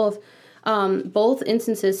of them both. Both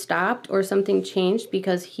instances stopped or something changed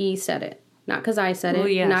because he said it. Not because I said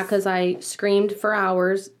it. Yes. Not because I screamed for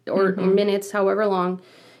hours or minutes, however long.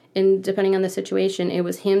 And depending on the situation, it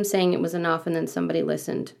was him saying it was enough, and then somebody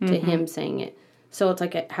listened to him saying it. So it's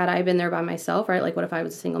like, had I been there by myself, right? Like, what if I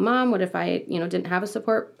was a single mom? What if I, didn't have a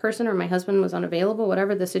support person, or my husband was unavailable,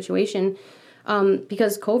 whatever the situation.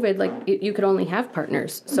 Because COVID, like, you could only have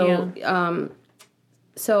partners. So,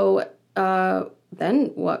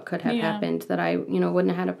 then what could have happened that I, wouldn't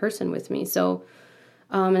have had a person with me. So,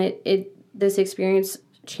 and this experience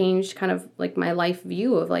changed kind of like my life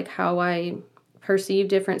view of like how I perceive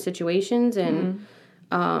different situations. And,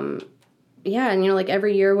 and, like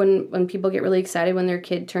every year when people get really excited when their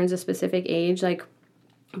kid turns a specific age, like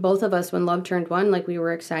both of us, when Love turned 1, like we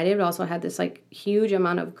were excited, but also had this like huge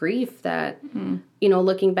amount of grief that,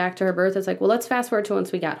 looking back to her birth, it's like, well, let's fast forward to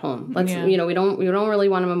once we got home. Let's, we don't really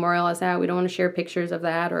want to memorialize that. We don't want to share pictures of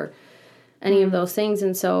that or any of those things.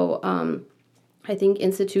 And so, I think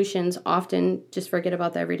institutions often just forget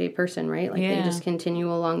about the everyday person, right? Like they just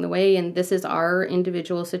continue along the way. And this is our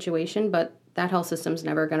individual situation, but that health system's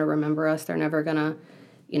never going to remember us. They're never going to,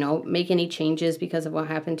 make any changes because of what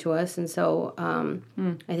happened to us. And so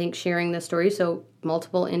I think sharing the story, so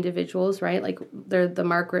multiple individuals, right? Like the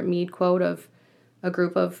Margaret Mead quote of a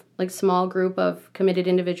group of, like, small group of committed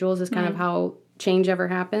individuals is kind of how change ever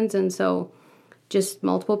happens. And so just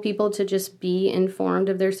multiple people to just be informed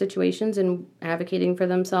of their situations and advocating for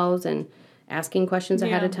themselves and asking questions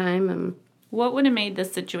ahead of time. What would have made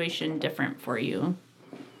this situation different for you?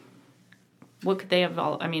 What could they have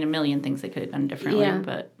a million things they could have done differently,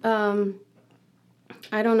 but...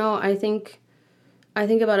 I don't know. I think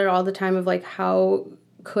about it all the time of, like, how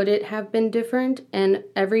could it have been different? And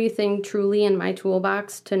everything truly in my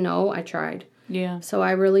toolbox to know, I tried. Yeah. So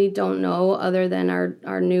I really don't know, other than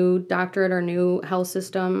our new doctor at our new health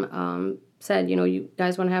system said, you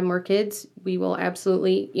guys want to have more kids? We will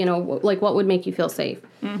absolutely, like, what would make you feel safe?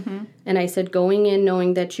 Mm-hmm. And I said, going in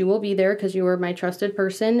knowing that you will be there because you were my trusted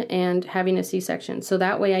person, and having a C-section. So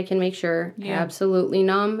that way I can make sure, absolutely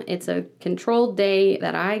numb. It's a controlled day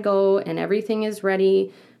that I go and everything is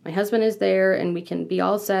ready. My husband is there and we can be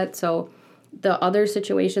all set. So the other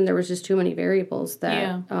situation, there was just too many variables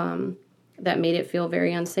that that made it feel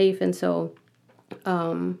very unsafe. And so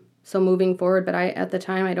moving forward, but at the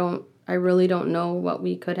time, I really don't know what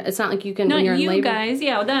we could. It's not like you can. Not when you're you in labor, guys,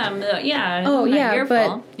 them, Oh yeah, but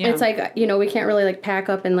fault. It's like we can't really like pack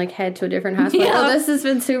up and like head to a different hospital. Oh, this has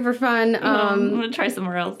been super fun. I'm gonna try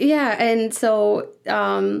somewhere else. Yeah, and so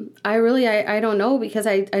I don't know, because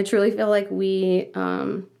I truly feel like we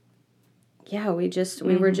were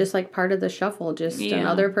just like part of the shuffle, just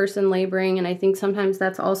another person laboring, and I think sometimes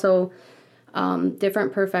that's also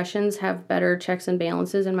different professions have better checks and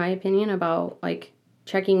balances, in my opinion, about like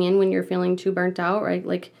checking in when you're feeling too burnt out, right?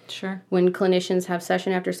 Like Sure. when clinicians have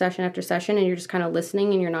session after session after session and you're just kind of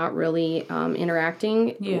listening and you're not really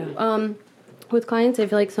interacting with clients. I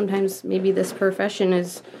feel like sometimes maybe this profession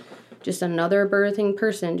is just another birthing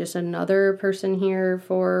person, just another person here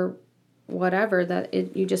for whatever, that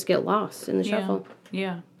you just get lost in the shuffle.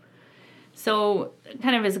 Yeah. So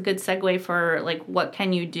kind of is a good segue for like, what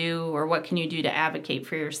can you do or what can you do to advocate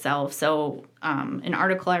for yourself? So an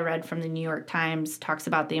article I read from the New York Times talks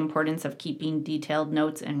about the importance of keeping detailed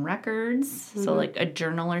notes and records. So like a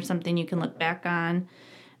journal or something you can look back on.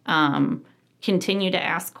 Continue to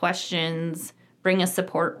ask questions, bring a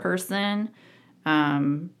support person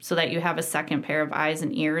so that you have a second pair of eyes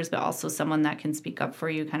and ears, but also someone that can speak up for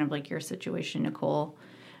you, kind of like your situation, Nicole.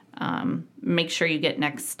 Make sure you get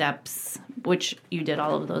next steps, which you did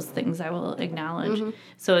all of those things, I will acknowledge.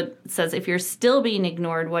 So it says, if you're still being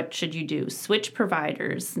ignored, what should you do? Switch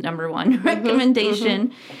providers, number one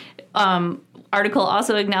recommendation. Article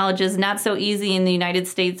also acknowledges not so easy in the United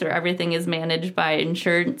States, where everything is managed by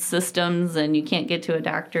insurance systems and you can't get to a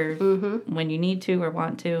doctor when you need to or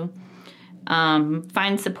want to.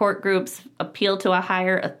 Find support groups, appeal to a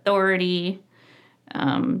higher authority.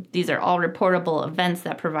 These are all reportable events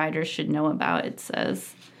that providers should know about, it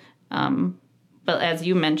says. But as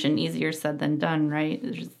you mentioned, easier said than done, right?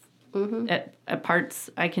 There's, at parts,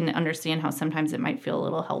 I can understand how sometimes it might feel a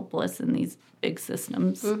little helpless in these big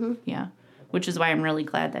systems. Yeah. Which is why I'm really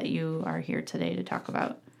glad that you are here today to talk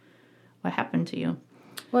about what happened to you.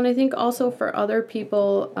 Well, and I think also for other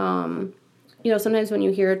people, sometimes when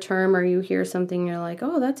you hear a term or you hear something, you're like,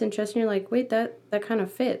 oh, that's interesting. You're like, wait, that kind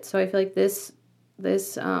of fits. So I feel like this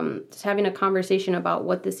just having a conversation about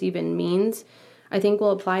what this even means, I think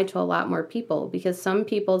will apply to a lot more people, because some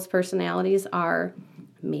people's personalities are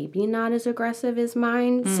maybe not as aggressive as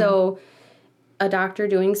mine. So a doctor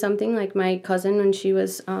doing something, like my cousin, when she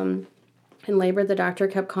was in labor, the doctor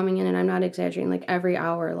kept coming in, and I'm not exaggerating, like every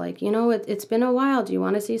hour, like, it's been a while. Do you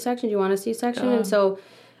want a C-section? Do you want a C-section? And so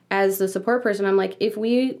as the support person, I'm like, if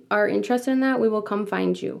we are interested in that, we will come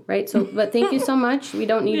find you, right? So, but thank you so much. We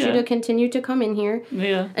don't need you to continue to come in here.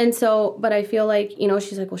 Yeah. And so, but I feel like,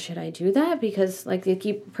 she's like, well, should I do that? Because like they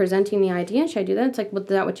keep presenting the idea. Should I do that? It's like, well, is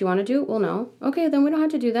that what you want to do? Well, no. Okay, then we don't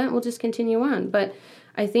have to do that. We'll just continue on. But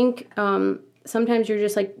I think sometimes you're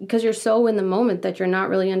just like, because you're so in the moment that you're not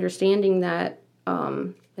really understanding that,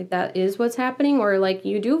 like that is what's happening, or like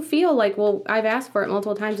you do feel like, well, I've asked for it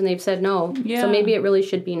multiple times and they've said no. So maybe it really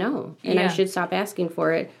should be no. And I should stop asking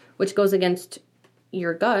for it, which goes against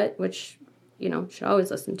your gut, which, should always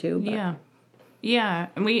listen to. But. Yeah.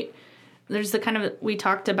 And we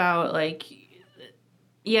talked about like,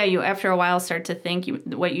 you after a while start to think,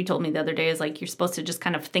 what you told me the other day is like, you're supposed to just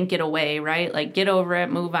kind of think it away, right? Like get over it,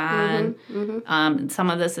 move on. Some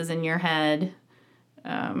of this is in your head,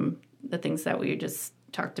 the things that we just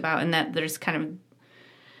talked about, and that there's kind of,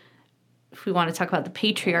 if we want to talk about the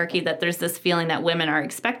patriarchy, that there's this feeling that women are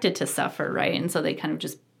expected to suffer, right? And so they kind of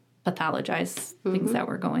just pathologize things that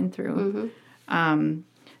we're going through.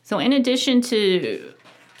 So in addition to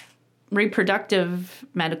reproductive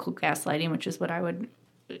medical gaslighting, which is what I would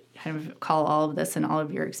kind of call all of this and all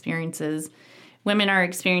of your experiences, women are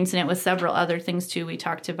experiencing it with several other things too. We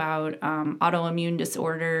talked about autoimmune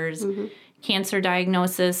disorders, cancer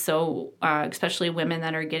diagnosis, so especially women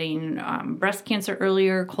that are getting breast cancer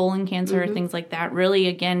earlier, colon cancer, things like that. Really,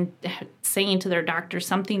 again, saying to their doctor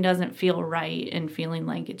something doesn't feel right and feeling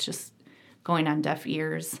like it's just going on deaf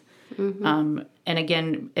ears. And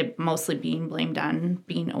again, it mostly being blamed on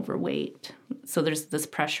being overweight. So there's this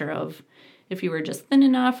pressure of, if you were just thin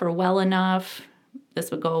enough or well enough, this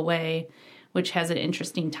would go away, which has an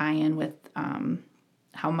interesting tie-in with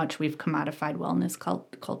how much we've commodified wellness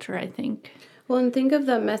culture, I think. Well, and think of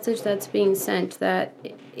the message that's being sent, that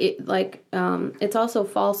it's also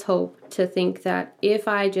false hope to think that if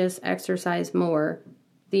I just exercise more,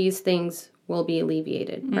 these things will be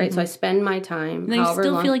alleviated, right? So I spend my time, and then you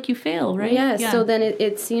still feel like you fail, right? Yes. Yeah. So then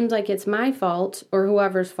it seems like it's my fault or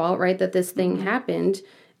whoever's fault, right, that this thing happened.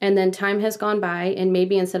 And then time has gone by, and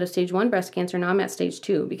maybe instead of stage 1 breast cancer, now I'm at stage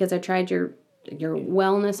 2 because I tried your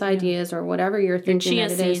wellness ideas or whatever you're thinking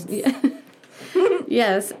that it is.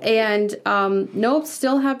 Yes, and nope,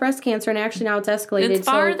 still have breast cancer, and actually now it's escalated. It's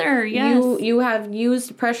farther, yes. You have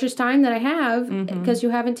used precious time that I have because you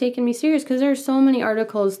haven't taken me serious, because there are so many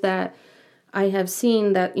articles that I have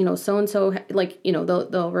seen that, so-and-so, like,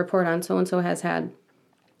 they'll report on so-and-so has had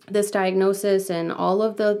this diagnosis, and all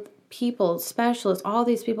of the people, specialists, all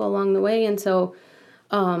these people along the way, and so,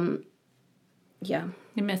 You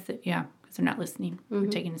miss it, because they're not listening or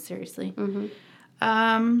taking it seriously.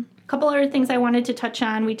 Couple other things I wanted to touch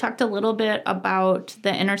on. We talked a little bit about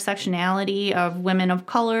the intersectionality of women of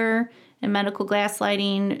color in medical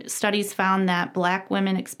gaslighting. Studies found that Black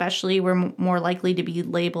women especially were more likely to be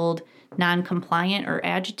labeled non-compliant or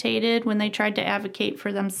agitated when they tried to advocate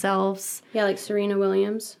for themselves. Yeah, like Serena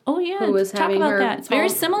Williams. Oh, yeah. Who was Talk having about her that. It's very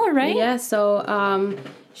similar, right? Yeah, so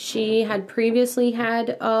she had previously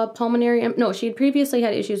had she had previously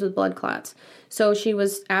had issues with blood clots. So she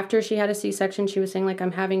was, after she had a C-section, she was saying, like,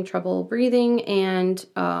 I'm having trouble breathing, and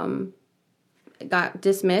got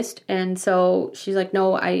dismissed. And so she's like,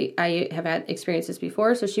 no, I have had experiences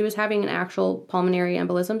before. So she was having an actual pulmonary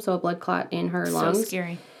embolism, so a blood clot in her lungs. So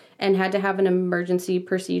scary. And had to have an emergency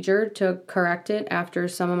procedure to correct it after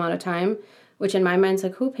some amount of time, which in my mind's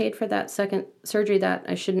like, who paid for that second surgery that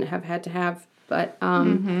I shouldn't have had to have? But,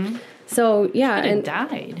 so yeah. And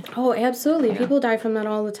died. Oh, absolutely. Yeah. People die from that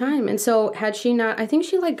all the time. And so had she not, I think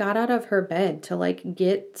she like got out of her bed to like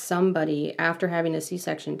get somebody after having a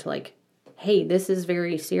C-section to like, hey, this is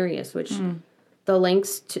very serious, which the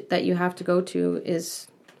lengths that you have to go to is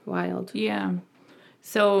wild. Yeah.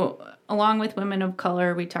 So along with women of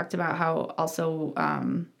color, we talked about how also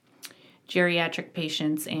geriatric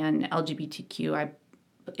patients and LGBTQIA+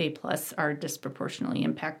 are disproportionately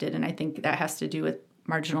impacted. And I think that has to do with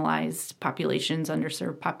marginalized populations,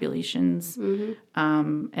 underserved populations,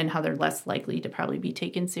 and how they're less likely to probably be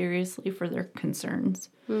taken seriously for their concerns.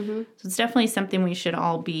 So it's definitely something we should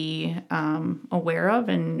all be aware of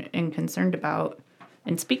and concerned about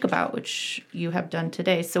and speak about, which you have done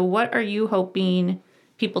today. So what are you hoping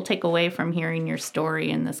people take away from hearing your story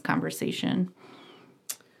in this conversation?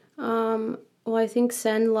 Well, I think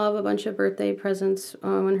send Love a bunch of birthday presents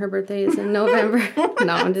when her birthday is in November.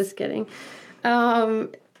 No, I'm just kidding.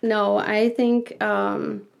 No, I think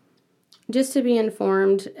just to be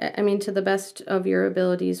informed, I mean, to the best of your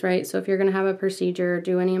abilities, right? So if you're going to have a procedure,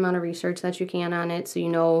 do any amount of research that you can on it so you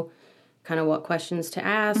know kind of what questions to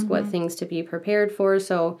ask, what things to be prepared for.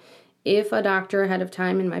 So if a doctor ahead of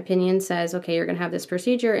time, in my opinion, says, okay, you're going to have this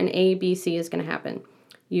procedure and A, B, C is going to happen.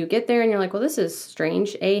 You get there and you're like, well, this is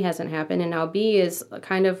strange. A hasn't happened, and now B is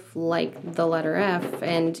kind of like the letter F,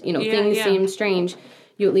 and, you know, things seem strange.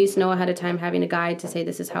 You at least know ahead of time, having a guide to say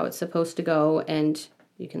this is how it's supposed to go, and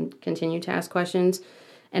you can continue to ask questions,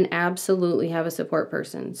 and absolutely have a support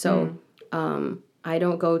person. So I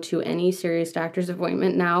don't go to any serious doctor's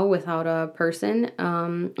appointment now without a person.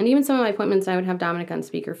 And even some of my appointments, I would have Dominic on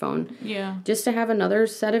speakerphone. Yeah. Just to have another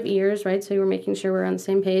set of ears, right? So we're making sure we're on the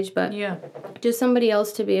same page. But just somebody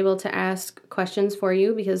else to be able to ask questions for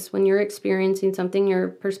you, because when you're experiencing something, your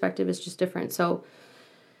perspective is just different. So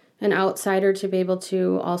an outsider to be able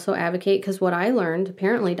to also advocate, because what I learned,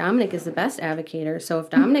 apparently Dominic is the best advocator. So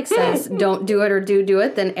if Dominic says don't do it or do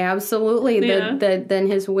it, then absolutely, then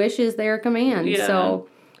his wish is their command. Yeah. So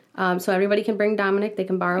everybody can bring Dominic. They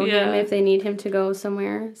can borrow him if they need him to go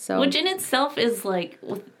somewhere. So, which in itself is like,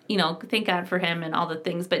 you know, thank God for him and all the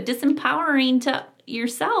things, but disempowering to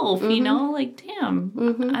yourself, you know, like, damn,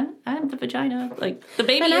 I have the vagina, like the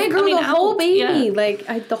baby and is I grew coming the out. whole baby,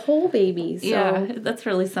 the whole baby. So. Yeah, that's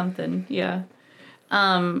really something. Yeah.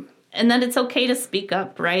 And then it's okay to speak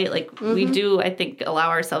up, right? Like we do, I think, allow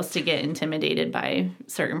ourselves to get intimidated by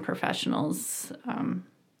certain professionals,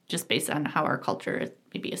 just based on how our culture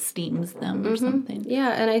maybe esteems them or something. Yeah,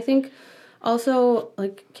 and I think also,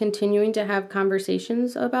 like, continuing to have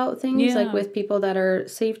conversations about things, like, with people that are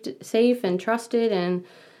safe and trusted, and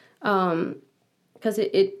because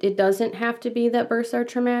it doesn't have to be that births are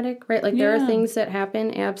traumatic, right? Like, there are things that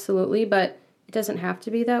happen, absolutely, but it doesn't have to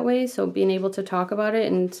be that way. So being able to talk about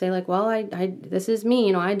it and say, like, well, I this is me,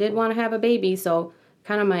 you know, I did want to have a baby, so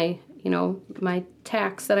kind of my, you know, my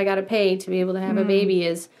tax that I got to pay to be able to have a baby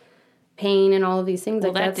is pain and all of these things.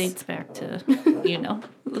 Well, like that dates back to, you know,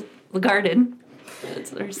 the garden.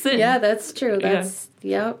 That's our sin. Yeah, that's true. That's,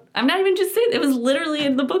 yep. I'm not even just saying, it was literally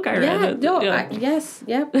in the book I read. Yes,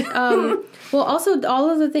 yep. Well, also, all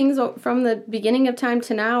of the things from the beginning of time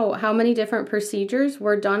to now, how many different procedures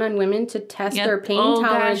were done on women to test their pain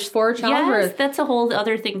tolerance for childbirth. Yes, that's a whole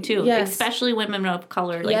other thing, too. Yes. Especially women of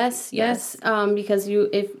color. Like, yes. Because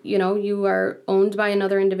if you are owned by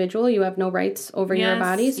another individual, you have no rights over your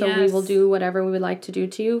body, so we will do whatever we would like to do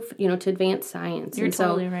to you, to advance science. You're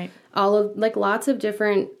totally right. All of, like, lots of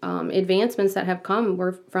different advancements that have come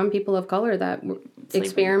were from people of color that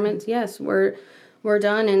experiments, were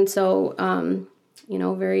done. And so,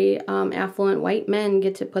 very affluent white men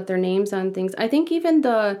get to put their names on things. I think even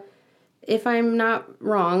if I'm not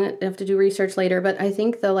wrong, I have to do research later, but I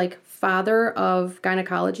think the, like, father of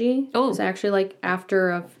gynecology is actually, like,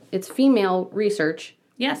 after it's female research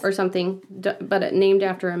Yes. or something, but named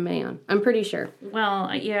after a man. I'm pretty sure.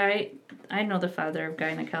 Well, yeah, I know the father of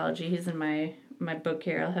gynecology. He's in my book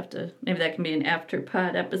here. I'll have to, maybe that can be an after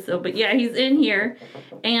pod episode. But yeah, he's in here.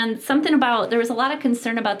 And something about, there was a lot of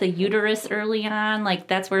concern about the uterus early on. Like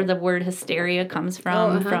that's where the word hysteria comes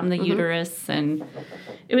from the uterus. And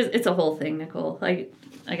it's a whole thing, Nicole. I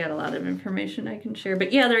got a lot of information I can share.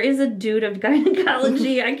 But yeah, there is a dude of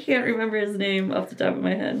gynecology. I can't remember his name off the top of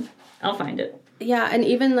my head. I'll find it. Yeah, and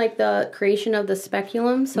even like the creation of the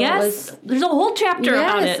speculum. So yes, there's a whole chapter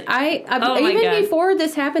about it. Even before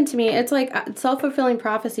this happened to me, it's like self-fulfilling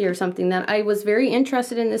prophecy or something that I was very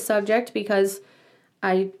interested in this subject because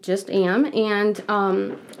I just am, and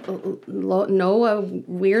know a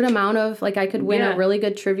weird amount of, like I could win a really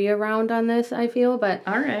good trivia round on this, I feel, but...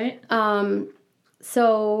 All right.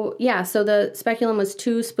 So the speculum was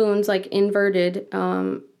 2 spoons, like inverted,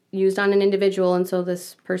 used on an individual, and so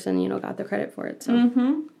this person, got the credit for it.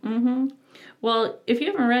 So. Well, if you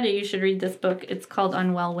haven't read it, you should read this book. It's called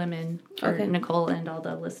Unwell Women for Nicole and all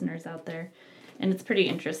the listeners out there. And it's pretty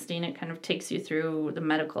interesting. It kind of takes you through the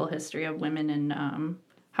medical history of women and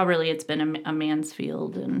how really it's been a man's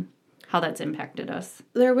field and how that's impacted us.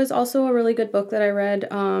 There was also a really good book that I read,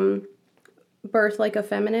 Birth Like a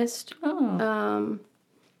Feminist. Oh.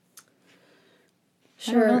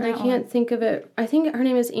 Sure, I can't think of it. I think her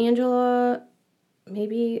name is Angela,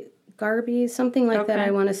 maybe Garby, something like that I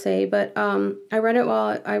want to say. But I read it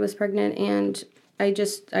while I was pregnant, and I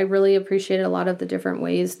really appreciated a lot of the different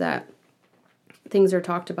ways that things are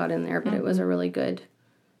talked about in there. But it was a really good,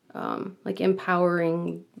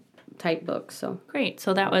 empowering type book. So great.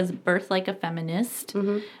 So that was Birth Like a Feminist.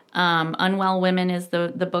 Unwell Women is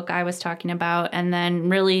the book I was talking about. And then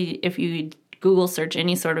really, if you Google search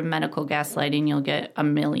any sort of medical gaslighting, you'll get a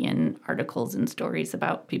million articles and stories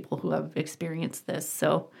about people who have experienced this.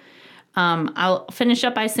 So I'll finish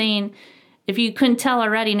up by saying, if you couldn't tell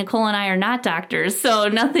already, Nicole and I are not doctors, so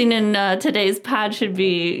nothing in today's pod should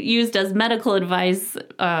be used as medical advice,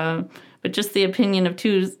 but just the opinion of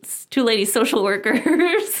two lady social workers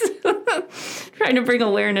trying to bring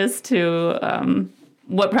awareness to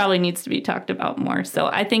what probably needs to be talked about more. So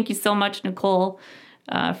I thank you so much, Nicole,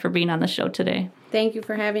 for being on the show today. Thank you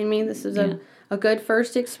for having me. This is a good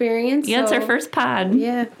first experience. Yeah, it's our first pod.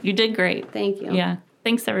 Yeah. You did great. Thank you. Yeah.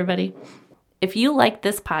 Thanks, everybody. If you like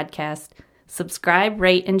this podcast, subscribe,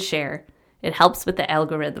 rate, and share. It helps with the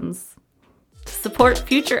algorithms. To support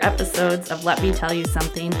future episodes of Let Me Tell You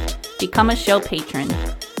Something, become a show patron.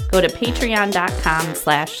 Go to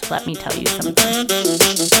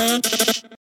patreon.com/letmetellyousomething.